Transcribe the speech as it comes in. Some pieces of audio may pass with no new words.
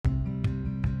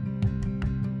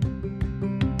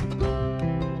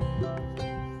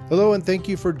Hello, and thank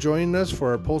you for joining us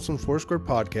for our Pulse and Foursquare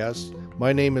podcast.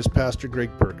 My name is Pastor Greg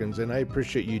Perkins, and I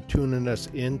appreciate you tuning us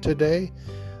in today,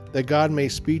 that God may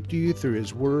speak to you through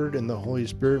His Word and the Holy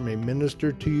Spirit may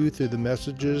minister to you through the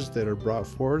messages that are brought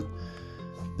forth,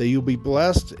 that you'll be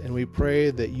blessed, and we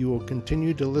pray that you will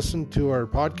continue to listen to our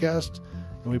podcast,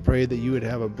 and we pray that you would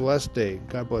have a blessed day.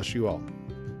 God bless you all.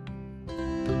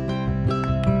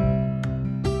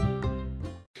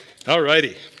 All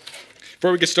righty.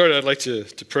 Before we get started, I'd like to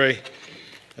pray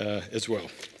as well.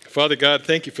 Father God,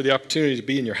 thank you for the opportunity to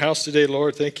be in your house today,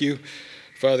 Lord. Thank you,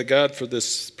 Father God, for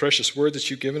this precious word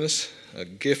that you've given us, a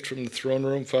gift from the throne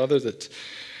room, Father, that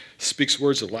speaks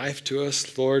words of life to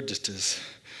us, Lord, just as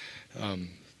a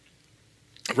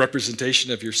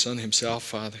representation of your Son himself,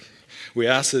 Father. We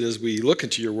ask that as we look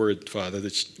into your word, Father,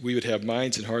 that we would have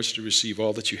minds and hearts to receive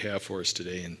all that you have for us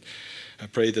today. And I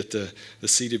pray that the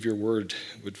seed of your word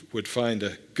would find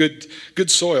a good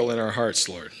soil in our hearts,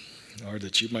 Lord. Lord,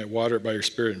 that you might water it by your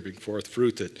Spirit and bring forth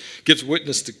fruit that gives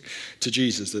witness to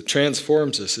Jesus, that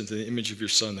transforms us into the image of your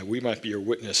Son, that we might be your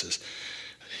witnesses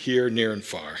here, near, and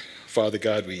far. Father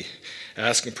God, we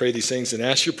ask and pray these things and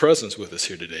ask your presence with us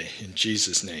here today. In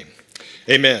Jesus' name,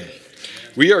 amen.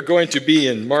 We are going to be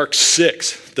in Mark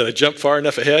 6. Did I jump far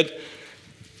enough ahead?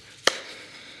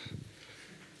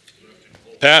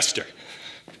 Pastor.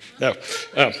 No.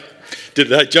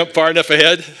 Did I jump far enough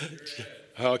ahead?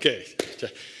 Okay.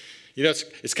 You know,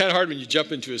 it's kind of hard when you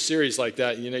jump into a series like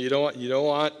that. You know, you don't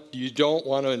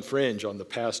want to infringe on the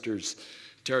pastor's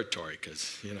territory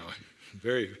because, you know,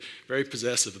 very, very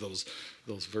possessive of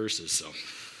those verses. So,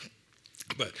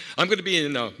 but I'm going to be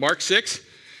in Mark 6,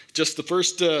 just the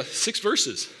first 6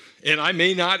 verses, and I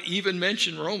may not even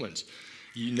mention Romans.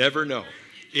 You never know.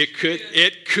 It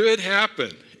could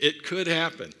happen. It could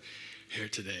happen here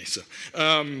today. So,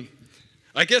 I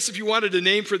guess if you wanted a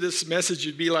name for this message,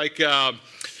 it'd be like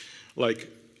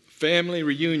family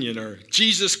reunion or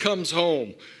Jesus comes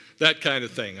home, that kind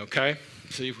of thing, okay?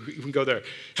 So you can go there.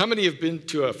 How many have been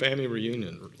to a family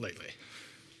reunion lately?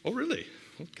 Oh, really?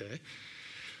 Okay.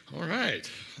 All right.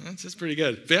 That's pretty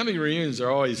good. Family reunions are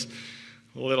always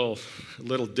a little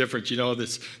different. You know,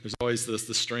 there's always the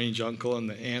strange uncle and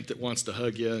the aunt that wants to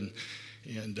hug you,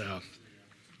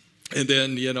 and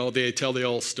then, you know, they tell the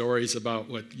old stories about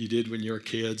what you did when you were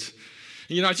kids.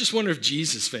 And, you know, I just wonder if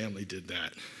Jesus' family did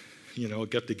that. You know,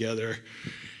 get together,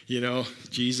 you know,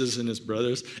 Jesus and his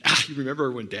brothers. You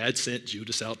remember when Dad sent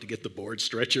Judas out to get the board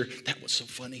stretcher? That was so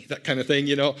funny, that kind of thing,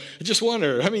 you know. I just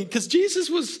wonder, I mean, because Jesus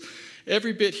was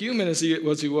every bit human as he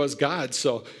was God.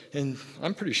 So, and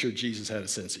I'm pretty sure Jesus had a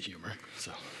sense of humor.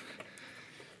 So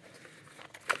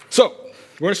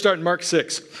we're going to start in Mark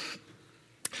 6.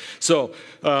 So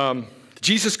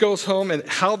Jesus goes home, and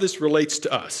how this relates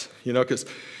to us, you know, because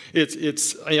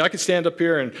I could stand up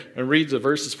here and read the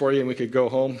verses for you, and we could go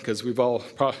home because we've all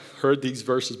heard these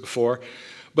verses before,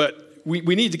 but we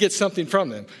need to get something from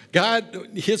them. God,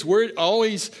 his word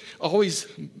always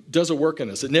does a work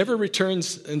in us. It never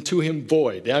returns unto him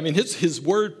void. I mean, his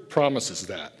word promises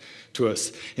that to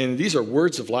us, and these are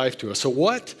words of life to us. So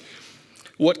what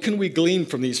can we glean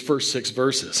from these first 6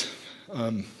 verses?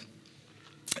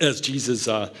 As Jesus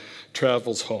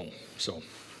travels home. So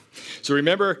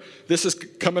remember, this is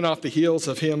coming off the heels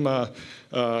of him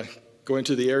going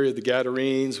to the area of the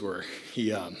Gadarenes, where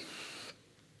he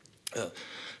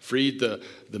freed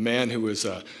the man who was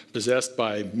possessed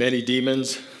by many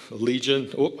demons, a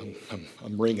legion. Oh,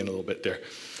 I'm ringing a little bit there.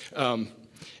 And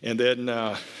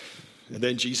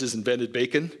then Jesus invented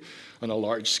bacon on a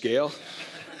large scale.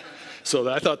 So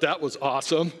I thought that was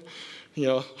awesome. You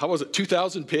know, how was it?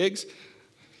 2,000 pigs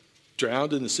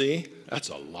drowned in the sea? That's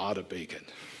a lot of bacon.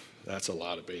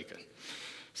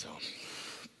 So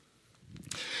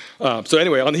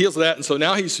anyway, on the heels of that, and so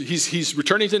now he's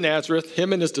returning to Nazareth,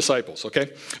 him and his disciples, okay?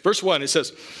 Verse 1, it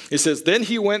says, then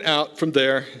he went out from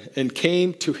there and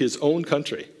came to his own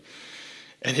country,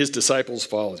 and his disciples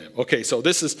followed him. Okay, so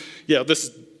this is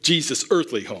Jesus'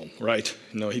 earthly home, right?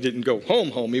 No, he didn't go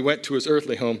home. He went to his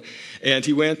earthly home, and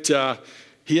he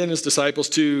and his disciples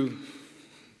to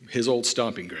his old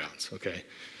stomping grounds, okay?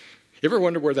 You ever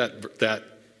wonder where that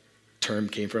term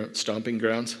came from, stomping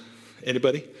grounds?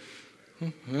 Anybody?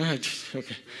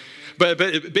 Okay. But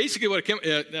basically what it came,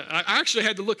 I actually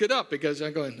had to look it up because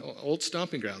I'm going, old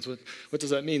stomping grounds. What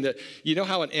does that mean? That you know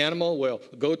how an animal will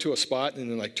go to a spot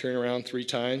and then like turn around 3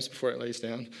 times before it lays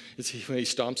down? When he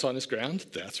stomps on his ground,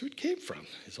 that's where it came from.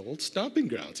 His old stomping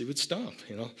grounds. He would stomp,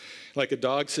 you know. Like a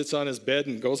dog sits on his bed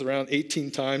and goes around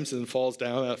 18 times and falls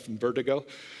down from vertigo.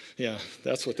 Yeah,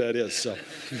 that's what that is.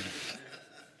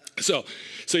 So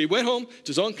he went home to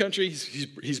his own country.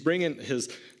 He's bringing his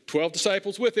 12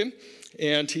 disciples with him,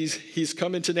 and he's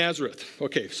come into Nazareth.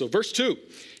 Okay, so verse 2,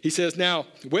 he says, now,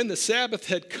 when the Sabbath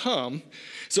had come,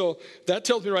 so that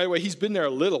tells me right away he's been there a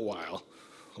little while,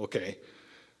 okay?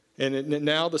 And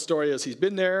now the story is he's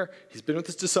been there, he's been with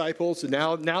his disciples, and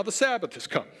now the Sabbath has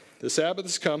come. The Sabbath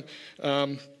has come.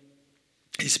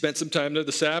 He spent some time there.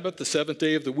 The Sabbath, the seventh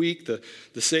day of the week, the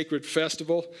sacred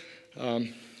festival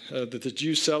that the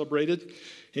Jews celebrated.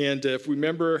 And if we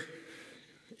remember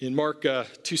in Mark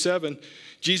 2:7,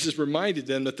 Jesus reminded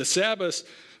them that the Sabbath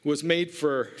was made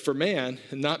for man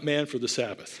and not man for the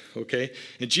Sabbath, okay?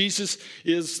 And Jesus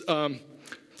is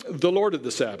the Lord of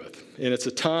the Sabbath. And it's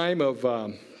a time of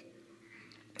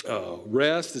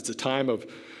rest. It's a time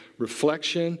of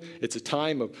reflection. It's a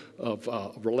time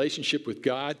of relationship with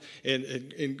God.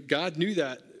 And God knew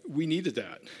that we needed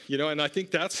that, and I think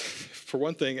that's, for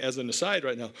one thing, as an aside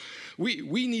right now,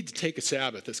 we need to take a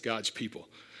Sabbath as God's people.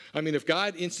 I mean, if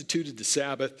God instituted the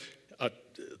Sabbath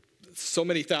so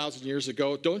many thousand years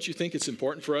ago, don't you think it's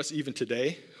important for us even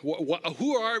today?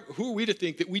 Who are we to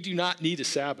think that we do not need a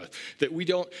Sabbath, that we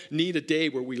don't need a day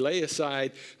where we lay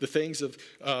aside the things of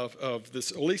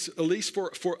this, at least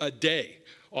for a day?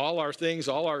 All our things,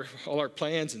 all our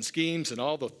plans and schemes and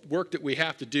all the work that we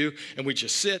have to do, and we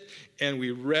just sit and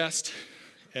we rest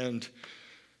and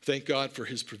thank God for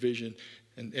his provision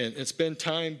and spend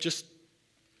time just,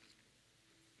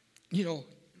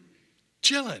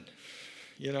 chilling,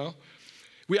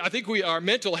 I think our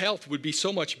mental health would be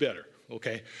so much better,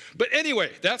 okay? But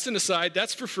anyway, that's an aside.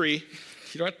 That's for free.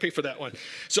 You don't have to pay for that one.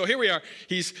 So here we are.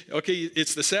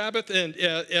 It's the Sabbath, and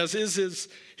as is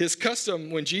his custom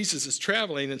when Jesus is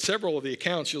traveling, in several of the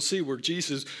accounts, you'll see where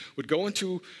Jesus would go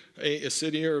into a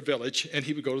city or a village, and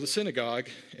he would go to the synagogue,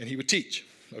 and he would teach,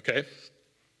 okay?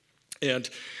 And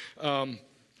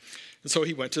so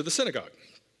he went to the synagogue,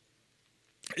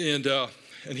 and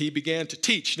he began to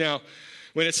teach. Now,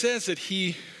 when it says that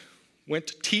he went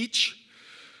to teach,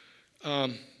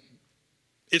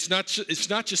 it's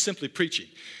not just simply preaching.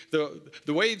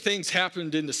 The way things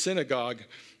happened in the synagogue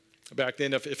back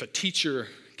then, if a teacher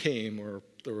came or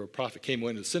a prophet came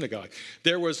into the synagogue,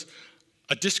 there was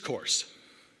a discourse.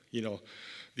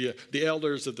 The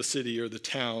elders of the city or the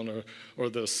town or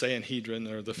the Sanhedrin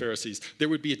or the Pharisees, there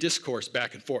would be a discourse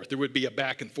back and forth. There would be a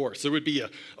back and forth. There would be a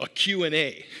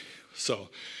Q&A. So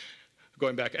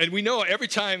going back. And we know every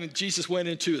time Jesus went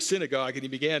into a synagogue and he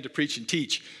began to preach and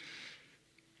teach,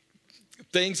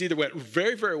 things either went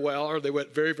very, very well or they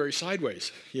went very, very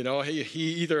sideways. He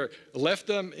either left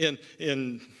them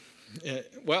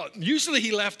usually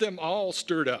he left them all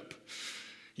stirred up.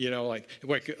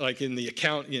 Like in the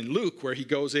account in Luke where he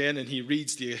goes in and he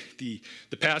reads the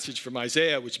passage from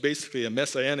Isaiah, which is basically a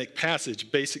messianic passage.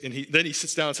 And then he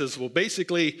sits down and says, well,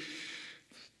 basically,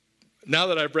 now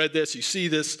that I've read this, you see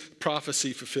this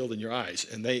prophecy fulfilled in your eyes.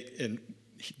 And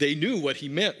they knew what he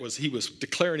meant was he was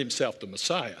declaring himself the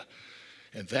Messiah.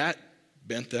 And that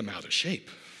bent them out of shape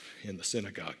in the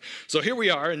synagogue. So here we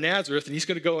are in Nazareth, and he's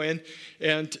going to go in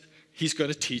and he's going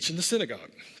to teach in the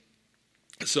synagogue.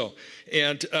 So,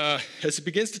 and as he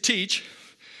begins to teach,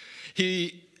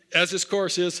 as his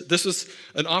course is, this is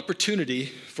an opportunity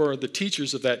for the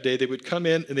teachers of that day. They would come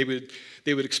in and they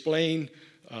would explain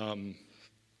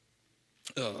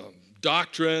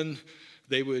doctrine.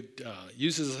 They would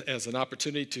use it as an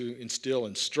opportunity to instill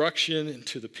instruction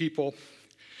into the people.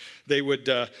 They would,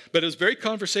 but it was very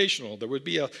conversational. There would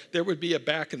be a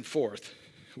back and forth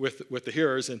with the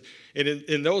hearers, and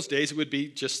in those days it would be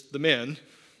just the men,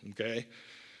 okay,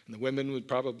 and the women would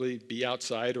probably be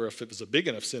outside, or if it was a big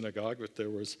enough synagogue, if there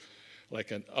was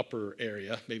like an upper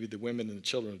area, maybe the women and the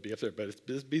children would be up there. But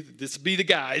this would be the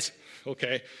guys,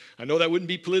 okay. I know that wouldn't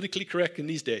be politically correct in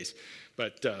these days,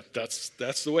 but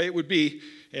that's the way it would be,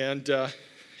 and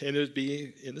it would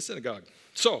be in the synagogue.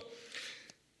 So.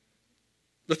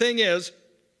 The thing is,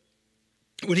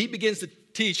 when he begins to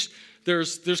teach,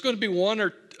 there's going to be one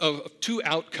or two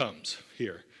outcomes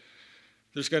here.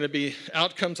 There's going to be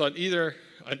outcomes on either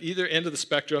end of the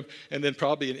spectrum, and then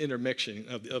probably an intermixing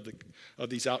of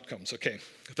these outcomes. Okay,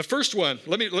 the first one.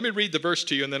 Let me read the verse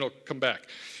to you, and then I'll come back.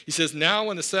 He says, "Now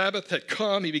when the Sabbath had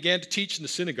come, he began to teach in the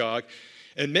synagogue,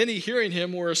 and many hearing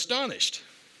him were astonished,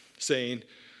 saying,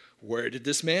 'Where did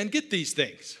this man get these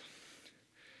things?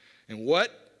 And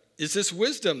what is this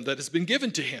wisdom that has been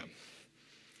given to him?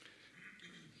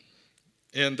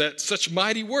 And that such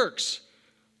mighty works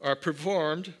are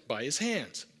performed by his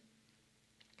hands.'"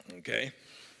 Okay.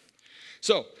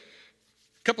 So,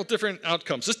 a couple different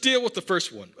outcomes. Let's deal with the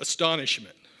first one,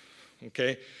 astonishment.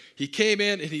 Okay. He came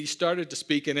in and he started to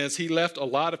speak, and as he left, a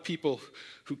lot of people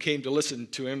who came to listen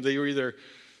to him,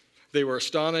 they were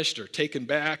astonished or taken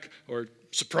back or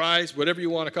surprised, whatever you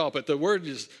want to call it, but the word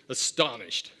is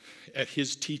astonished at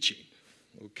his teaching.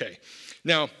 Okay.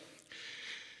 Now,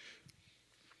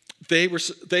 they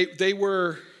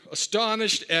were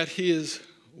astonished at his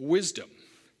wisdom.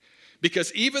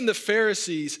 Because even the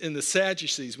Pharisees and the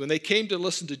Sadducees, when they came to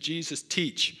listen to Jesus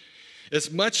teach, as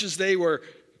much as they were,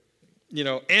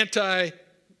 anti-Jesus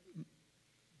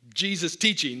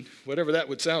teaching, whatever that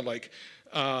would sound like,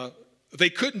 they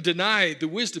couldn't deny the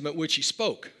wisdom at which he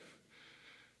spoke.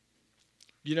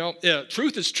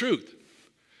 Truth is truth.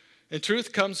 And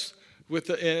truth comes with,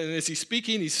 and as he's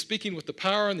speaking with the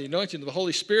power and the anointing of the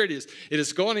Holy Spirit. It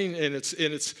is going and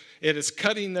it's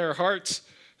cutting their hearts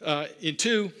in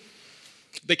two.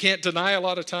 They can't deny a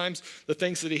lot of times the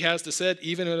things that he has to say,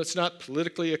 even when it's not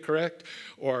politically correct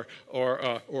or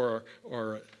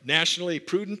nationally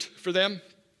prudent for them.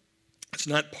 It's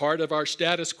not part of our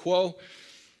status quo,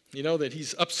 that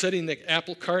he's upsetting the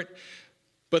apple cart.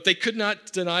 But they could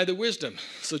not deny the wisdom.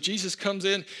 So Jesus comes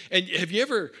in, and have you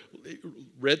ever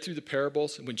read through the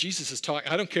parables? And when Jesus is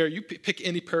talking, I don't care, you pick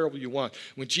any parable you want.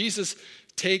 When Jesus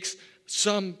takes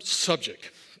some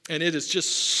subject, and it is just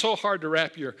so hard to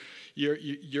wrap your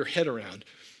head around.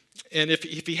 And if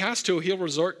he has to, he'll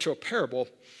resort to a parable,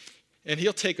 and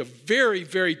he'll take a very,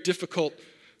 very difficult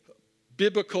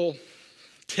biblical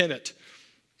tenet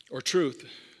or truth,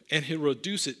 and he'll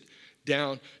reduce it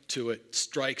down to it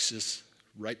strikes us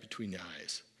right between the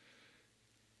eyes.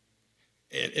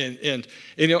 And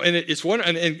it's one,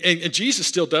 and Jesus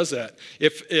still does that.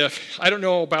 If I don't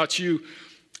know about you,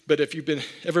 but if you've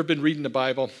ever been reading the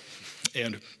Bible,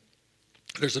 and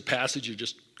there's a passage you're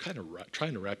just kind of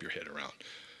trying to wrap your head around,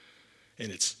 and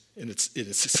it's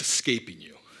escaping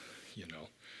you,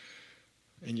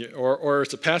 and or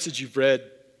it's a passage you've read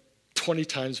 20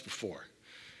 times before,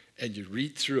 and you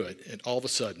read through it, and all of a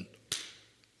sudden,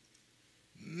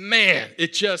 man,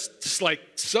 it's like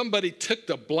somebody took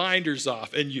the blinders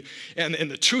off, and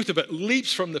the truth of it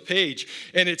leaps from the page,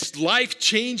 and it's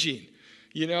life-changing,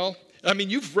 I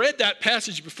mean, you've read that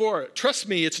passage before. Trust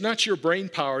me, it's not your brain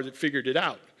power that figured it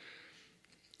out.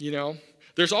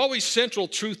 There's always central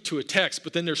truth to a text,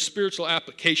 but then there's spiritual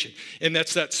application, and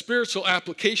that's that spiritual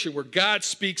application where God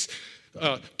speaks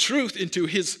truth into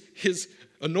his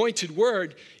anointed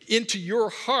word into your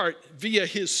heart via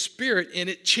his Spirit, and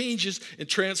it changes and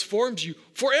transforms you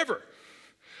forever.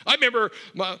 I remember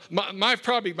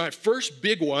probably my first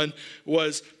big one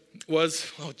was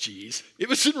it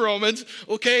was in Romans.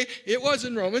 Okay, it was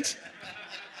in Romans.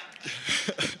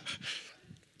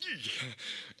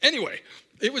 Anyway,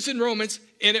 it was in Romans,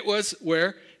 and it was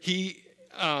where he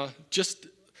just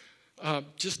a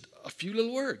few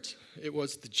little words. It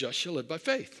was the just shall live by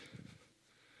faith.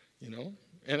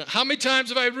 And how many times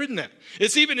have I written that?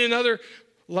 It's even in other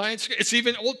lines. It's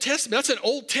even Old Testament. That's an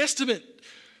Old Testament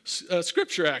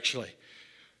scripture, actually.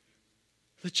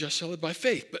 The just shall live by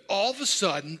faith. But all of a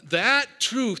sudden, that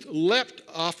truth leapt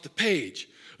off the page.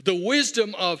 The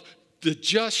wisdom of the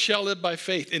just shall live by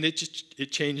faith. And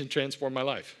it changed and transformed my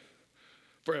life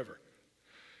forever.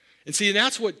 And see, and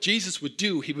that's what Jesus would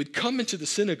do. He would come into the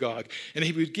synagogue, and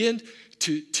he would begin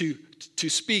to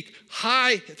speak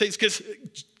high things, because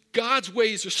God's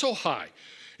ways are so high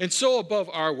and so above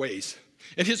our ways.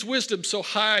 And his wisdom so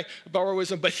high above our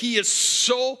wisdom. But he is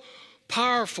so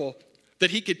powerful that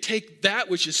he could take that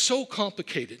which is so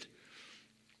complicated,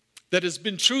 that has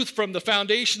been truth from the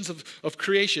foundations of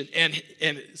creation,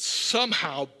 and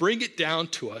somehow bring it down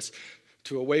to us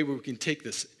to a way where we can take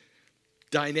this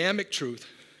dynamic truth,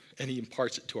 and he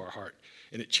imparts it to our heart,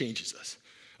 and it changes us.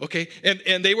 Okay,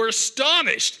 and they were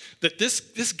astonished that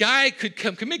this guy could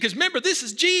come in, because remember, this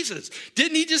is Jesus.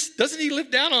 Doesn't he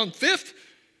live down on 5th?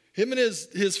 Him and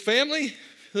his family.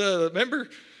 Remember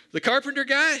the carpenter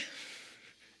guy?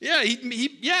 Yeah,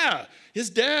 his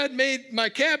dad made my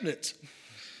cabinets.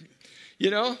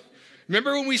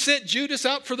 Remember when we sent Judas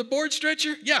out for the board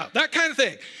stretcher? Yeah, that kind of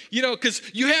thing. Because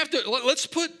you have to,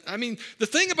 the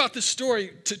thing about this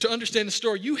story, to understand the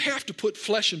story, you have to put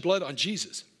flesh and blood on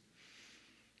Jesus.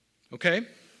 Okay?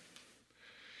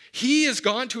 He has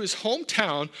gone to his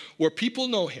hometown where people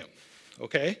know him.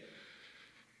 Okay?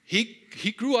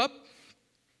 He grew up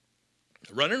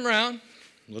running around,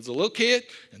 was a little kid,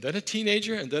 and then a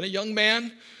teenager, and then a young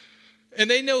man. And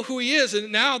they know who he is,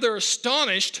 and now they're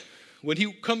astonished when he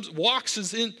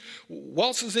waltzes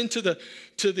into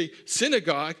the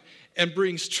synagogue and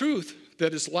brings truth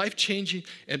that is life-changing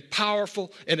and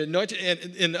powerful and anointed.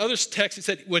 And in other texts, it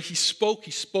said when he spoke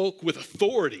with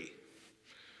authority.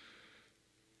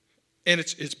 And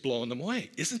it's blowing them away.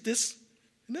 Isn't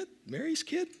that Mary's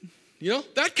kid?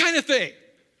 That kind of thing.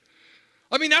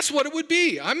 That's what it would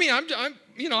be.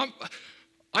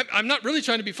 I'm not really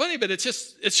trying to be funny, but it's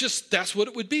just that's what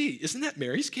it would be. Isn't that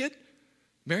Mary's kid?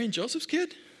 Mary and Joseph's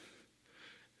kid?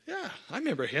 Yeah, I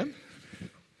remember him.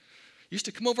 Used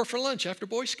to come over for lunch after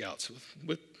Boy Scouts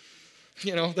with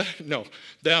no,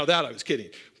 that I was kidding.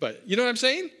 But you know what I'm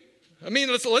saying? I mean,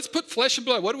 let's put flesh and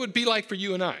blood, what it would be like for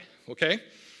you and I, okay?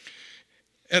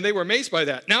 And they were amazed by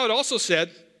that. Now it also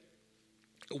said,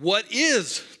 what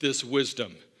is this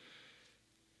wisdom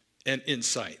and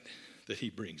insight that he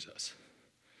brings us?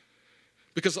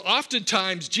 Because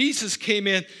oftentimes Jesus came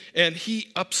in and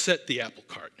he upset the apple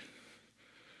cart.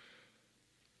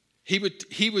 He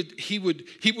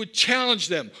would challenge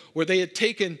them where they had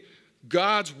taken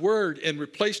God's word and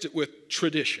replaced it with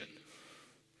tradition.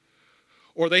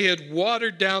 Or they had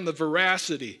watered down the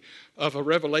veracity of a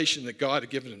revelation that God had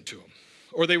given them to them.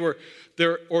 Or they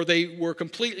were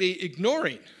completely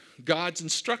ignoring God's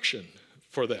instruction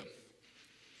for them.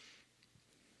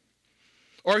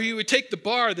 Or he would take the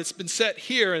bar that's been set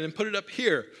here and then put it up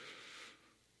here.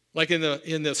 Like in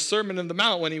the Sermon on the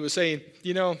Mount when he was saying,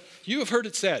 you have heard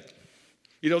it said.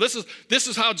 This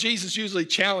is how Jesus usually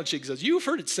challenged. He says, you have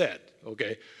heard it said,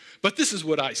 okay? But this is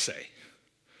what I say.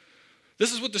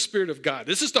 This is what the Spirit of God,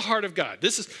 this is the heart of God.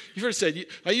 You've heard it said,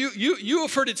 you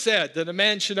have heard it said that a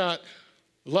man should not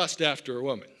lust after a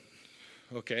woman,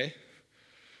 okay?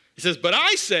 He says, but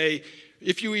I say,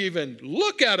 if you even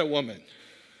look at a woman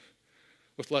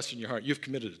with lust in your heart, you've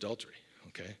committed adultery,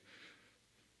 okay?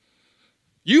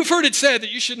 You've heard it said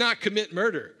that you should not commit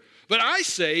murder. But I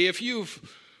say, if you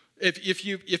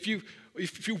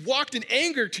walked in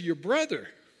anger to your brother,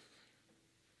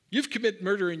 you've committed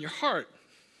murder in your heart.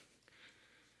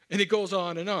 And it goes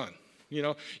on and on.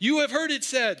 You have heard it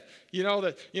said,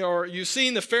 or you've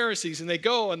seen the Pharisees and they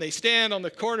go and they stand on the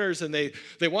corners and they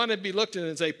want to be looked at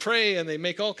and they pray and they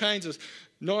make all kinds of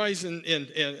noise and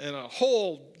a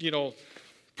whole,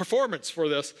 performance for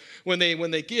this when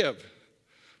they give.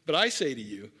 But I say to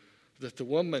you that the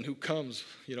woman who comes,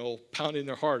 pounding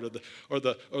their heart, or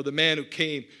the man who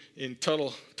came in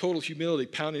total humility,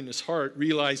 pounding his heart,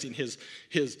 realizing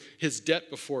his debt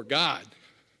before God,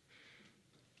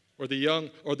 or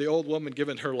the old woman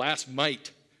giving her last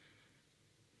mite,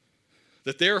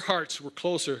 that their hearts were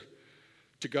closer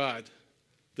to God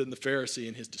than the Pharisee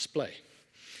in his display.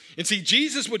 And see,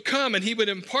 Jesus would come and he would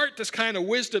impart this kind of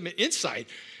wisdom and insight,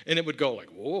 and it would go like,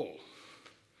 whoa.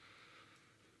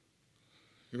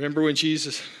 Remember when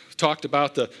Jesus talked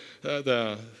about the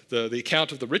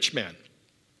account of the rich man?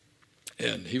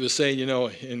 And he was saying,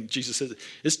 and Jesus said,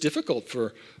 it's difficult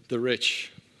for the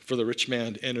rich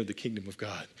man to enter the kingdom of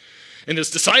God. And his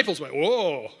disciples went,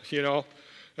 whoa,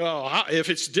 if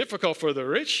it's difficult for the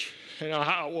rich,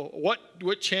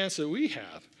 what chance do we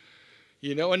have?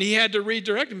 And he had to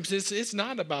redirect him. It's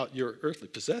not about your earthly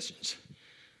possessions.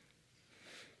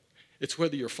 It's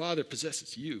whether your Father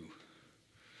possesses you.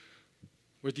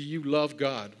 Whether you love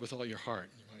God with all your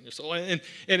heart and your soul. And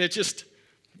it just,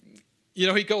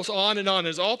 he goes on and on.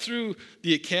 It's all through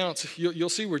the accounts. You'll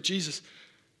see where Jesus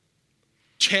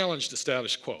challenged the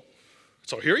status quo.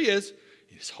 So here he is,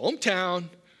 in his hometown,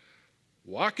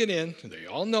 walking in, and they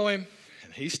all know him,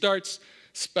 and he starts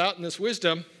spouting this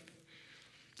wisdom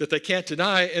that they can't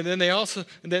deny, and then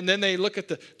then they look at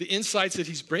the insights that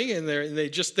he's bringing there, and they're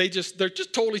just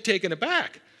totally taken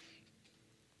aback.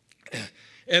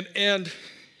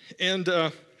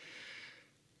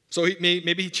 So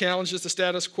maybe he challenges the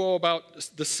status quo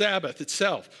about the Sabbath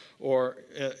itself, or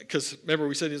because remember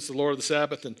we said it's the Lord of the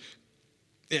Sabbath, and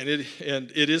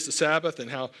it is the Sabbath, and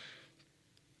how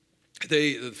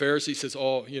the Pharisee says,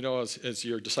 as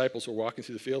your disciples were walking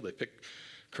through the field, they picked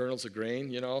kernels of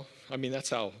grain. I mean, that's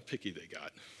how picky they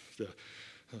got.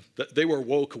 They were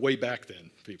woke way back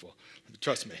then, people.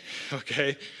 Trust me,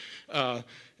 okay.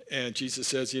 And Jesus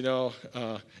says,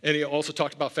 and he also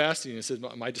talked about fasting. He said,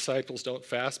 my disciples don't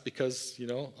fast because,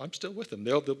 I'm still with them.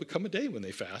 There'll become a day when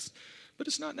they fast, but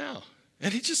it's not now.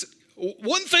 And he just,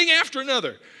 one thing after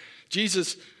another,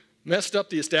 Jesus messed up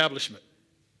the establishment.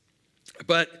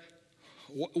 But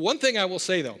one thing I will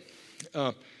say, though,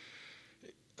 a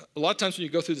lot of times when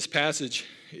you go through this passage,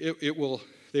 they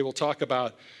will talk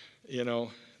about,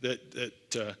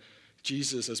 that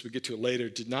Jesus, as we get to it later,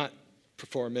 did not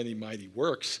perform any mighty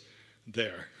works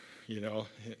there,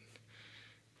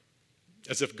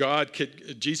 as if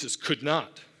Jesus could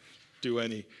not do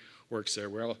any works there.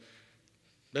 Well,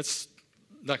 that's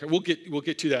not. We'll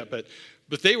get to that, but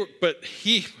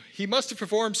he must have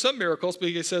performed some miracles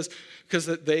because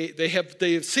they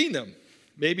have seen them.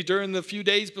 Maybe during the few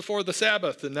days before the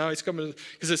Sabbath, and now he's coming,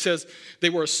 because it says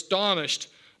they were astonished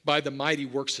by the mighty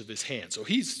works of his hand. So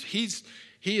he's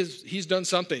done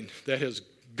something that has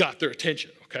got their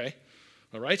attention, okay?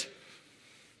 All right?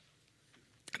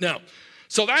 Now,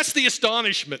 so that's the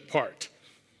astonishment part.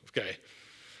 Okay.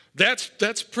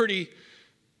 That's pretty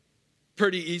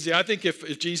easy. I think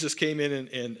if Jesus came in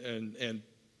and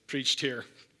preached here,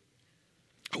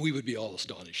 we would be all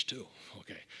astonished too.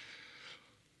 Okay.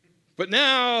 But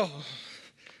now,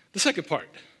 the second part,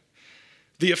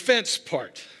 the offense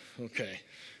part. Okay.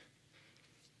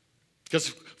 Because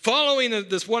following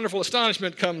this wonderful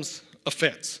astonishment comes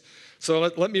offense. So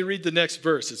let me read the next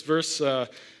verse. It's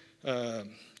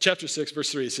chapter 6,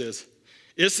 verse 3. It says,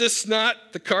 "Is this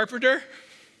not the carpenter?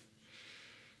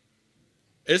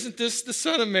 Isn't this the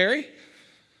son of Mary,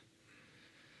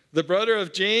 the brother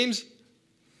of James,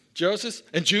 Joseph,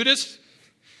 and Judas,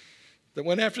 that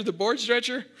went after the board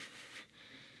stretcher?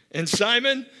 And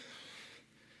Simon?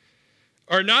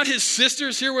 Are not his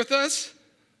sisters here with us?"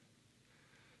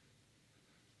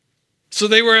 So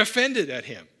they were offended at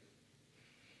him.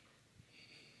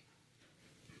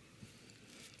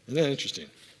 Isn't that interesting?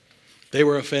 They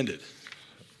were offended.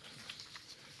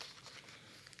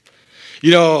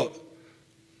 You know,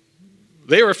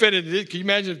 they were offended. Can you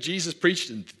imagine if Jesus preached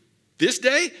in this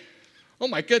day? Oh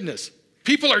my goodness.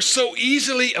 People are so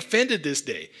easily offended this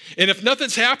day. And if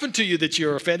nothing's happened to you that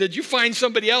you're offended, you find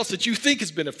somebody else that you think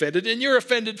has been offended and you're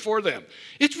offended for them.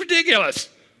 It's ridiculous.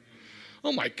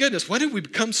 Oh my goodness, why did we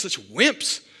become such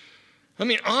wimps? I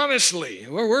mean, honestly,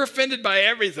 we're offended by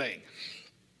everything.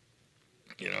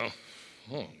 You know,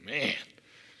 oh man,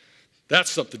 that's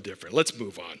something different. Let's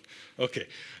move on. Okay,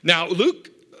 now Luke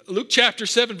chapter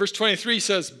 7, verse 23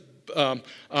 says, and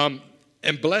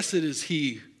blessed is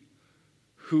he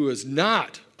who is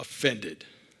not offended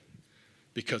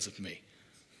because of me.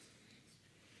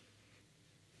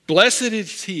 Blessed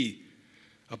is he.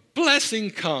 A blessing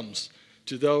comes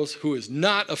to those who is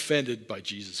not offended by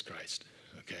Jesus Christ.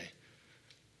 Okay.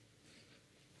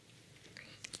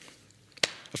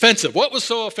 Offensive. What was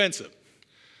so offensive?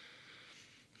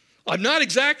 I'm not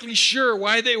exactly sure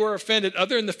why they were offended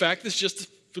other than the fact that it's just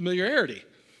familiarity.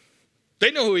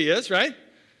 They know who he is, right?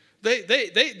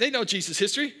 They know Jesus'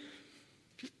 history.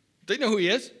 They know who he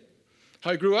is,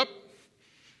 how he grew up.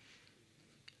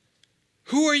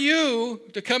 Who are you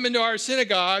to come into our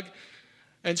synagogue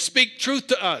and speak truth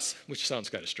to us? Which sounds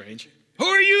kind of strange. Who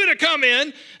are you to come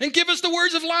in and give us the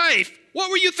words of life? What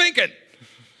were you thinking?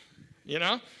 You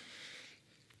know?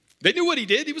 They knew what he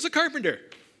did. He was a carpenter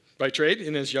by trade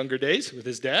in his younger days with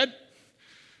his dad.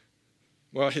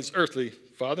 Well, his earthly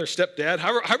father, stepdad,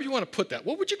 however you want to put that.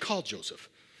 What would you call Joseph?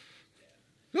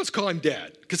 Let's call him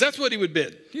Dad, because that's what he would have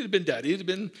been. He would have been Dad. He would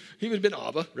have been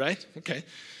Abba, right? Okay.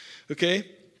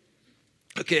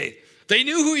 They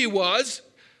knew who he was.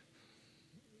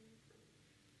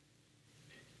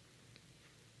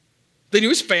 They knew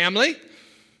his family.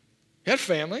 He had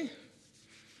family.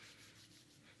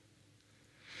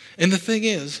 And the thing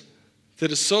is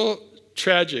that is so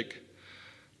tragic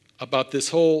about this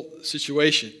whole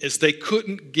situation is they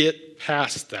couldn't get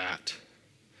past that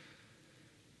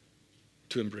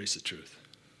to embrace the truth.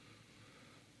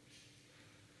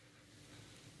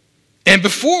 And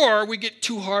before we get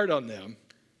too hard on them,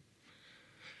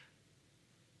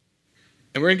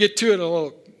 and we're going to get to it a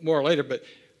little more later, but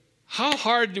how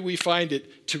hard do we find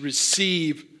it to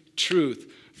receive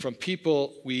truth from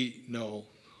people we know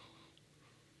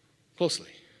closely,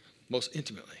 most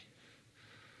intimately?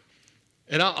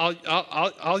 And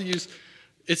I'll use,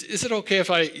 is it okay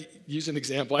if I use an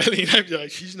example? Eileen,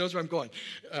 she knows where I'm going.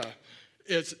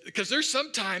 It's because there's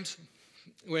sometimes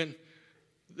when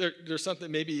there's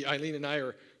something maybe Eileen and I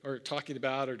are talking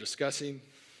about or discussing,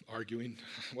 arguing,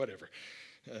 whatever.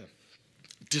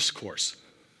 Discourse.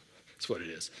 That's what it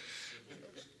is.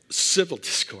 Civil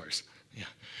discourse. Yeah.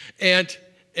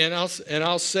 And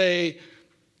I'll say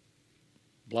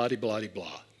blah-de, blah-de,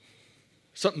 blah.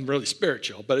 Something really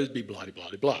spiritual, but it'd be blah-de,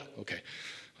 blah-de, blah. Okay.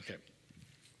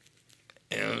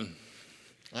 And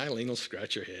Eileen will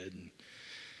scratch her head and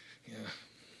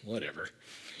whatever,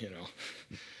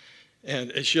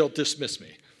 and she'll dismiss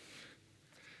me.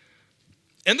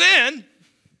 And then,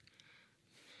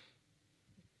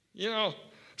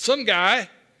 some guy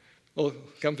will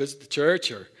come visit the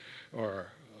church or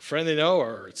a friend they know,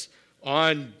 or it's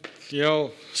on,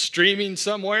 streaming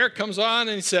somewhere, comes on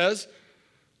and he says,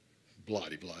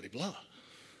 blah-de, blah-de, blah.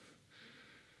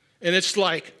 And it's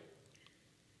like,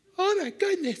 oh my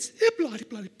goodness, blah-de,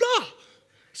 blah-de, blah.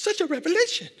 Such a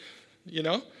revelation.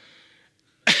 Well,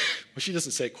 she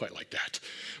doesn't say it quite like that,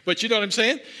 but you know what I'm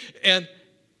saying. And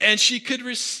she could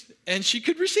receive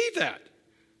that.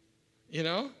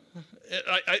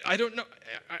 I don't know.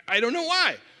 I don't know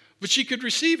why, but she could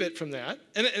receive it from that,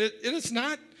 and it's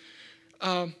not.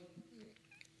 And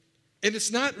And it's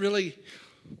not really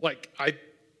like I've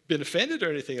been offended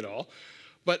or anything at all,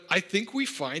 but I think we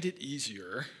find it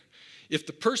easier if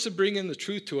the person bringing the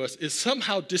truth to us is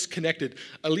somehow disconnected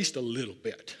at least a little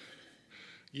bit.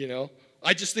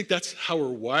 I just think that's how we're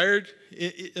wired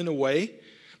in a way,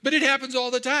 but it happens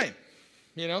all the time.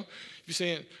 If you're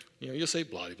saying, you'll say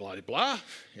blah, blah, blah,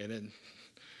 and then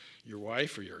your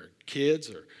wife or your kids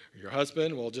or your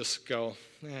husband will just go,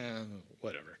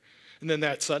 whatever. And then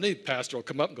that Sunday, the pastor will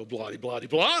come up and go blah, blah,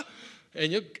 blah,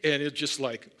 and it's just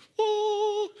like,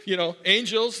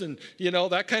 angels and,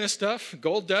 that kind of stuff,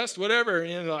 gold dust, whatever.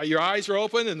 Your eyes are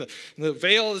open and the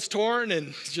veil is torn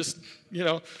and just,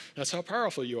 that's how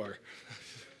powerful you are.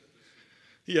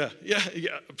 Yeah,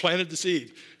 planted the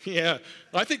seed. Yeah,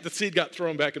 I think the seed got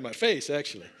thrown back in my face,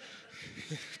 actually.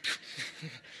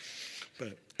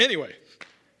 But anyway,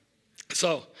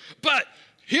 but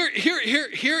here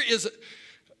is,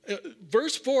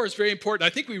 verse 4 is very important. I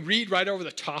think we read right over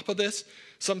the top of this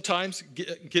sometimes,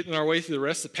 getting our way through the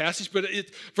rest of the passage, but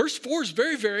verse 4 is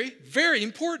very, very, very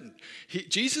important.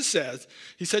 Jesus says,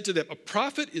 he said to them, a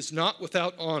prophet is not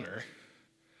without honor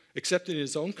except in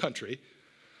his own country,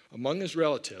 among his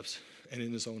relatives, and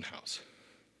in his own house.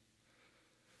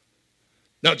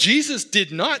 Now, Jesus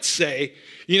did not say,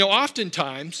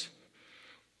 oftentimes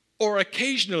or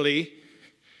occasionally,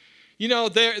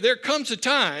 there comes a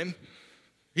time.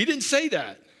 He didn't say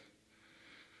that.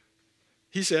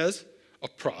 He says, a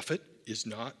prophet is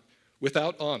not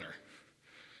without honor,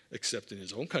 except in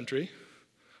his own country,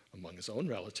 among his own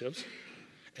relatives,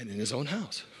 and in his own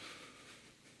house.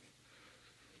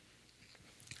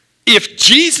 If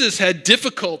Jesus had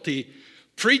difficulty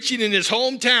preaching in his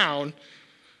hometown,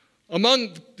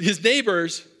 among his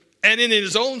neighbors, and in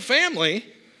his own family,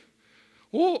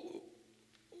 well,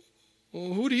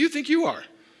 who do you think you are?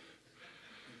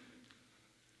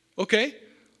 Okay?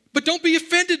 But don't be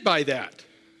offended by that.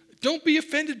 Don't be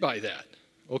offended by that.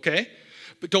 Okay?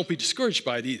 But don't be discouraged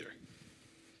by it either.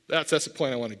 That's the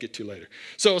point I want to get to later.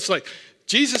 So it's like,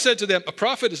 Jesus said to them, a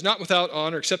prophet is not without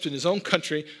honor except in his own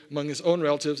country, among his own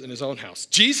relatives, in his own house.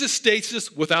 Jesus states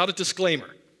this without a disclaimer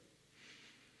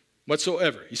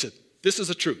whatsoever. He said, this is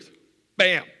the truth.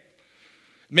 Bam.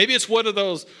 Maybe it's one of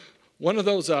those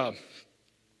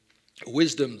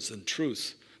wisdoms and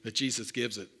truths that Jesus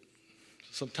gives it.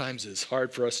 Sometimes it's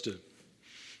hard for us to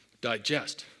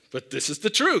digest, but this is the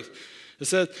truth. It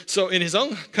says, so in his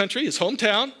own country, his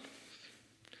hometown,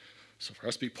 so for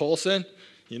us to be Polson,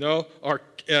 and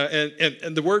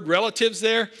the word relatives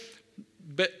there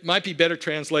might be better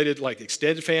translated like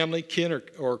extended family, kin,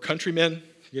 or countrymen,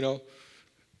 your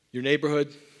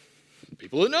neighborhood,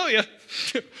 people who know you.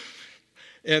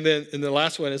 And the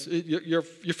last one is your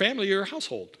family, your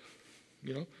household,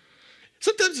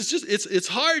 Sometimes it's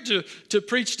hard to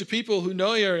preach to people who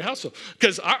know your household.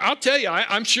 Because I'll tell you,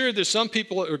 I'm sure there's some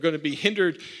people that are going to be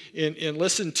hindered in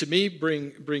listening to me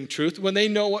bring truth when they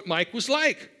know what Mike was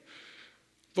like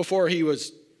before he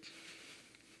was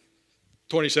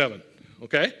 27,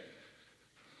 okay?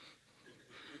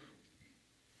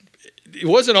 It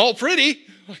wasn't all pretty,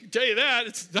 I can tell you that.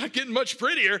 It's not getting much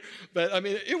prettier, but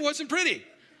it wasn't pretty.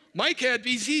 Mike had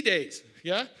BC days,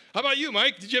 yeah? How about you,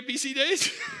 Mike? Did you have BC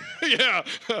days? Yeah.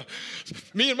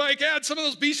 Me and Mike had some of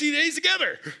those BC days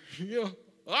together.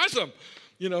 Awesome.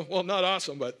 Well, not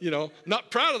awesome, but,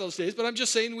 not proud of those days, but I'm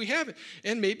just saying we have it.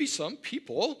 And maybe some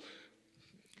people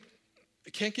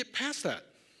can't get past that.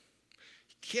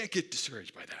 You can't get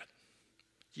discouraged by that.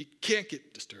 You can't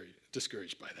get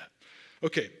discouraged by that.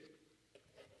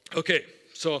 Okay,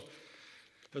 so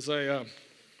as I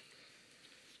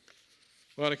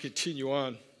want to continue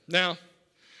on. Now,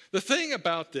 the thing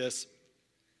about this,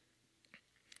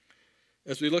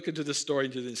 as we look into this story,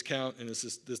 into this account, and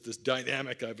this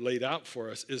dynamic I've laid out for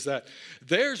us, is that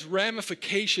there's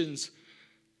ramifications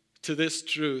to this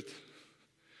truth,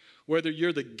 whether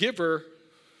you're the giver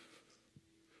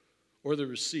or the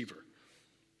receiver.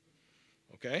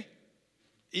 Okay?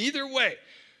 Either way,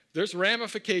 there's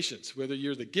ramifications, whether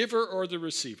you're the giver or the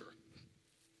receiver.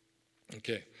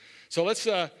 Okay, so let's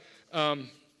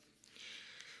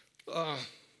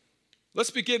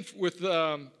begin with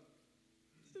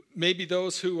maybe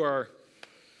those who are.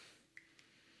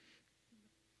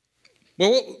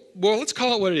 Well, let's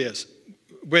call it what it is.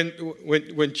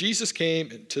 When Jesus came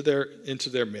into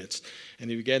their midst, and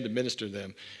he began to minister to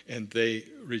them, and they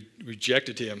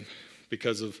rejected him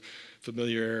because of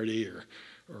familiarity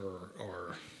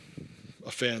or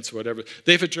offense, whatever.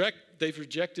 They've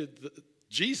rejected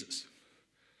Jesus.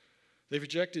 They've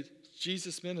rejected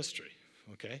Jesus' ministry.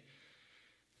 Okay,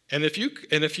 and if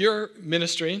you're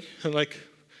ministering, like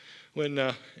when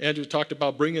Andrew talked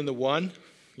about bringing the one,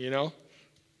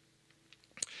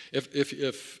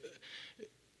 If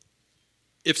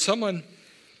someone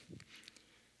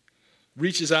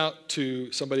reaches out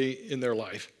to somebody in their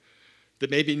life that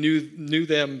maybe knew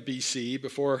them BC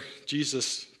before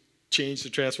Jesus changed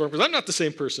and transformed, because I'm not the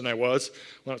same person I was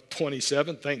when I was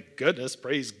 27, thank goodness,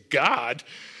 praise God.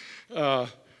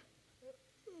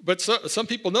 But some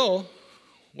people know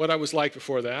what I was like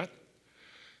before that,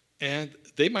 and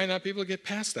they might not be able to get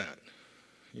past that,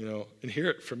 and hear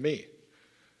it from me.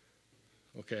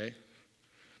 Okay?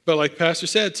 But like Pastor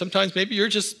said, sometimes maybe you're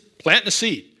just planting a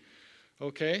seed.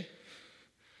 Okay?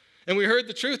 And we heard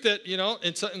the truth that,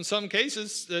 in some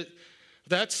cases,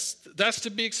 that's to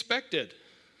be expected.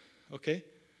 Okay?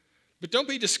 But don't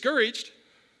be discouraged.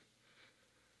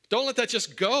 Don't let that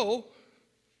just go.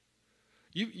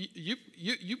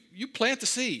 You plant the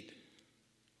seed.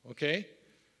 Okay?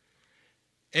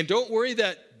 And don't worry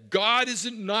that God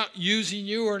isn't not using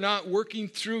you or not working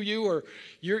through you, or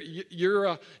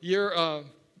you're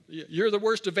the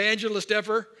worst evangelist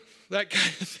ever, that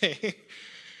kind of thing.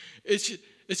 It's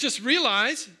just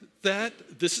realize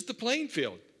that this is the playing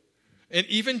field. And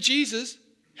even Jesus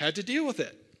had to deal with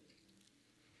it.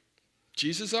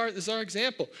 Jesus is our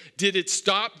example. Did it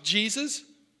stop Jesus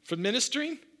from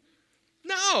ministering?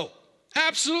 No,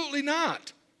 absolutely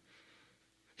not.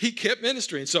 He kept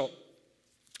ministering. So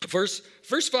verse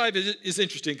 5 is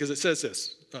interesting because it says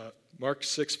this, Mark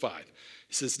 6:5. It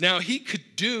says, now he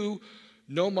could do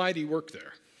no mighty work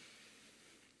there,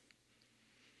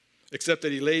 except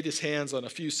that he laid his hands on a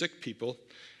few sick people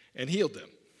and healed them.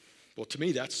 Well, to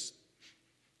me, that's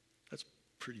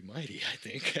pretty mighty, I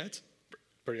think. That's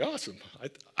pretty awesome.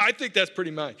 I think that's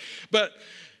pretty mighty. But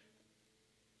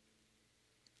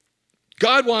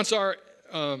God wants our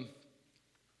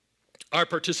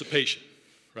participation,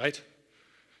 right?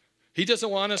 He doesn't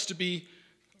want us to be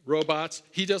robots.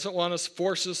 He doesn't want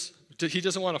he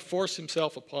doesn't want to force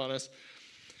himself upon us.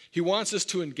 He wants us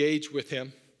to engage with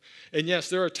him. And yes,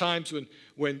 there are times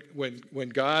when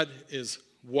God is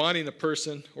wanting a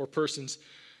person or persons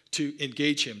to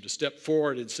engage him, to step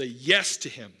forward and say yes to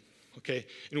him. Okay,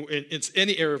 in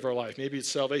any area of our life. Maybe it's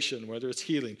salvation, whether it's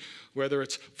healing, whether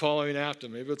it's following after,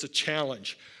 maybe it's a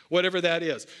challenge, whatever that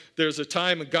is. There's a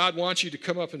time when God wants you to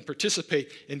come up and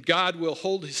participate, and God will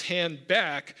hold his hand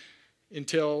back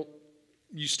until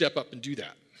you step up and do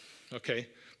that. Okay,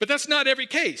 but that's not every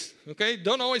case. Okay,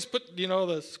 don't always put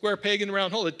the square peg in the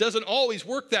round hole. It doesn't always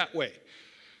work that way.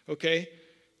 Okay,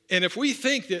 and if we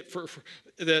think that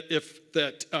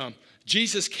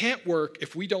Jesus can't work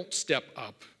if we don't step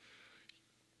up,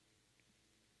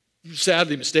 you're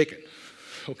sadly mistaken,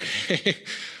 okay?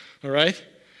 All right?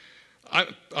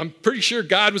 I'm pretty sure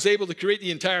God was able to create the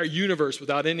entire universe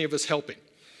without any of us helping,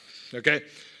 okay?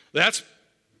 That's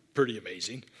pretty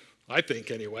amazing, I think,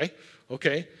 anyway,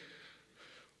 okay?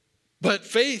 But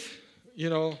faith,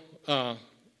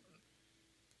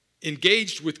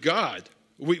 engaged with God,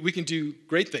 we can do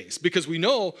great things because we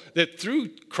know that through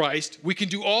Christ, we can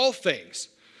do all things,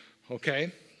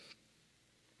 okay?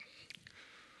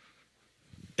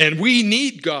 And we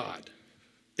need God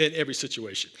in every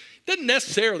situation. Doesn't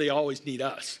necessarily always need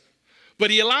us, but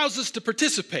he allows us to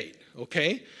participate,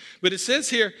 okay? But it says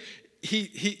here,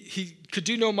 he could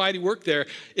do no mighty work there.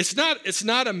 It's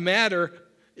not a matter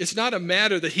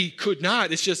that he could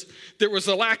not. It's just there was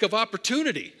a lack of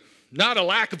opportunity, not a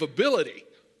lack of ability,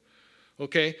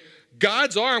 okay?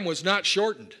 God's arm was not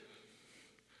shortened.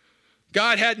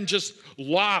 God hadn't just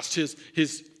lost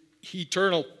his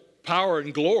eternal power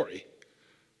and glory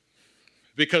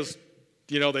because,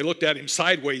 they looked at him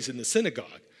sideways in the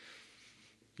synagogue.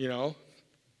 He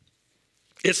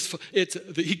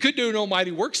could do no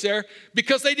mighty works there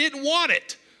because they didn't want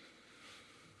it.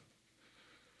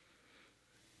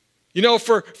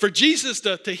 For Jesus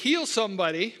to heal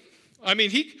somebody,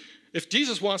 if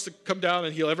Jesus wants to come down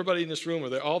and heal everybody in this room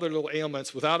or all their little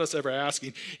ailments without us ever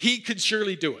asking, he could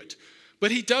surely do it.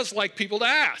 But he does like people to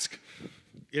ask.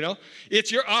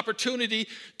 It's your opportunity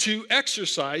to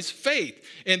exercise faith.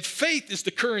 And faith is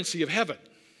the currency of heaven.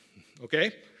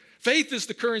 Okay? Faith is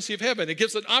the currency of heaven. It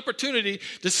gives an opportunity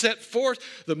to set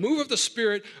forth the move of the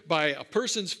Spirit by a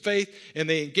person's faith, and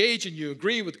they engage and you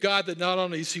agree with God that not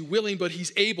only is he willing, but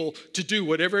he's able to do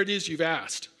whatever it is you've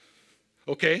asked.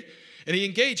 Okay? And he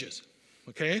engages.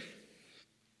 Okay?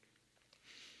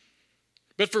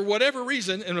 But for whatever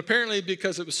reason, and apparently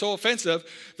because it was so offensive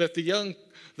that the young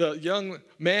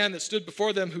man that stood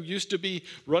before them, who used to be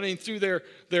running through their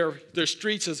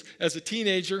streets as a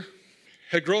teenager,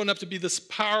 had grown up to be this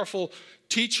powerful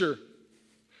teacher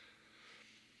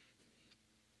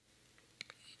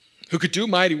who could do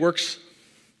mighty works,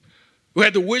 who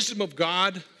had the wisdom of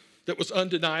God that was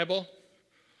undeniable.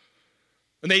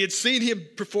 And they had seen him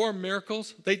perform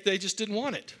miracles. They just didn't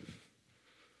want it.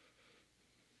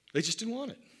 They just didn't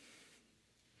want it.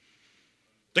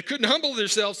 They couldn't humble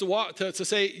themselves to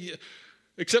say,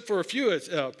 except for a few,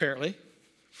 apparently.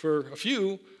 For a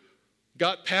few,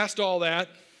 got past all that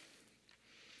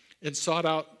and sought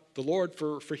out the Lord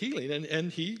for healing.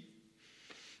 And he,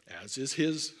 as is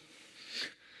his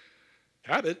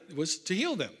habit, was to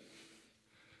heal them.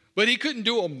 But he couldn't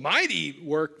do a mighty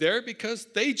work there because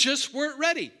they just weren't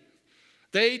ready.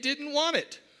 They didn't want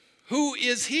it. Who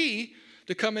is he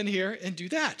to come in here and do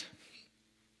that?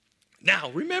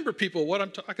 Now, remember, people, what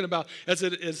I'm talking about as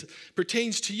it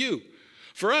pertains to you.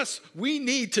 For us, we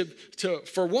need to,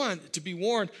 for one, to be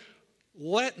warned,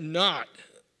 let not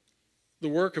the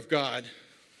work of God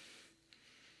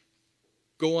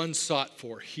go unsought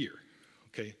for here.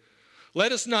 Okay?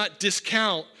 Let us not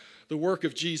discount the work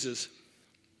of Jesus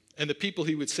and the people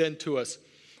he would send to us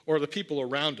or the people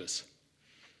around us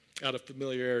out of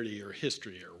familiarity or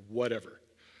history or whatever.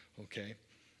 Okay?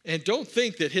 And don't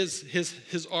think that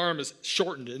his arm is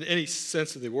shortened in any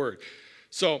sense of the word.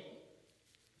 So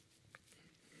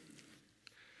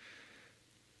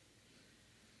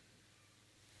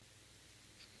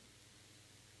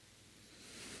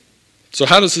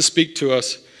how does this speak to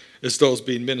us as those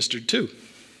being ministered to?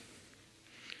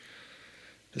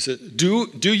 Is it, do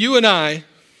you and I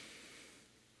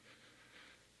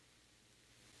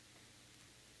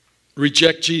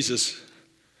reject Jesus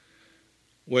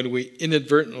when we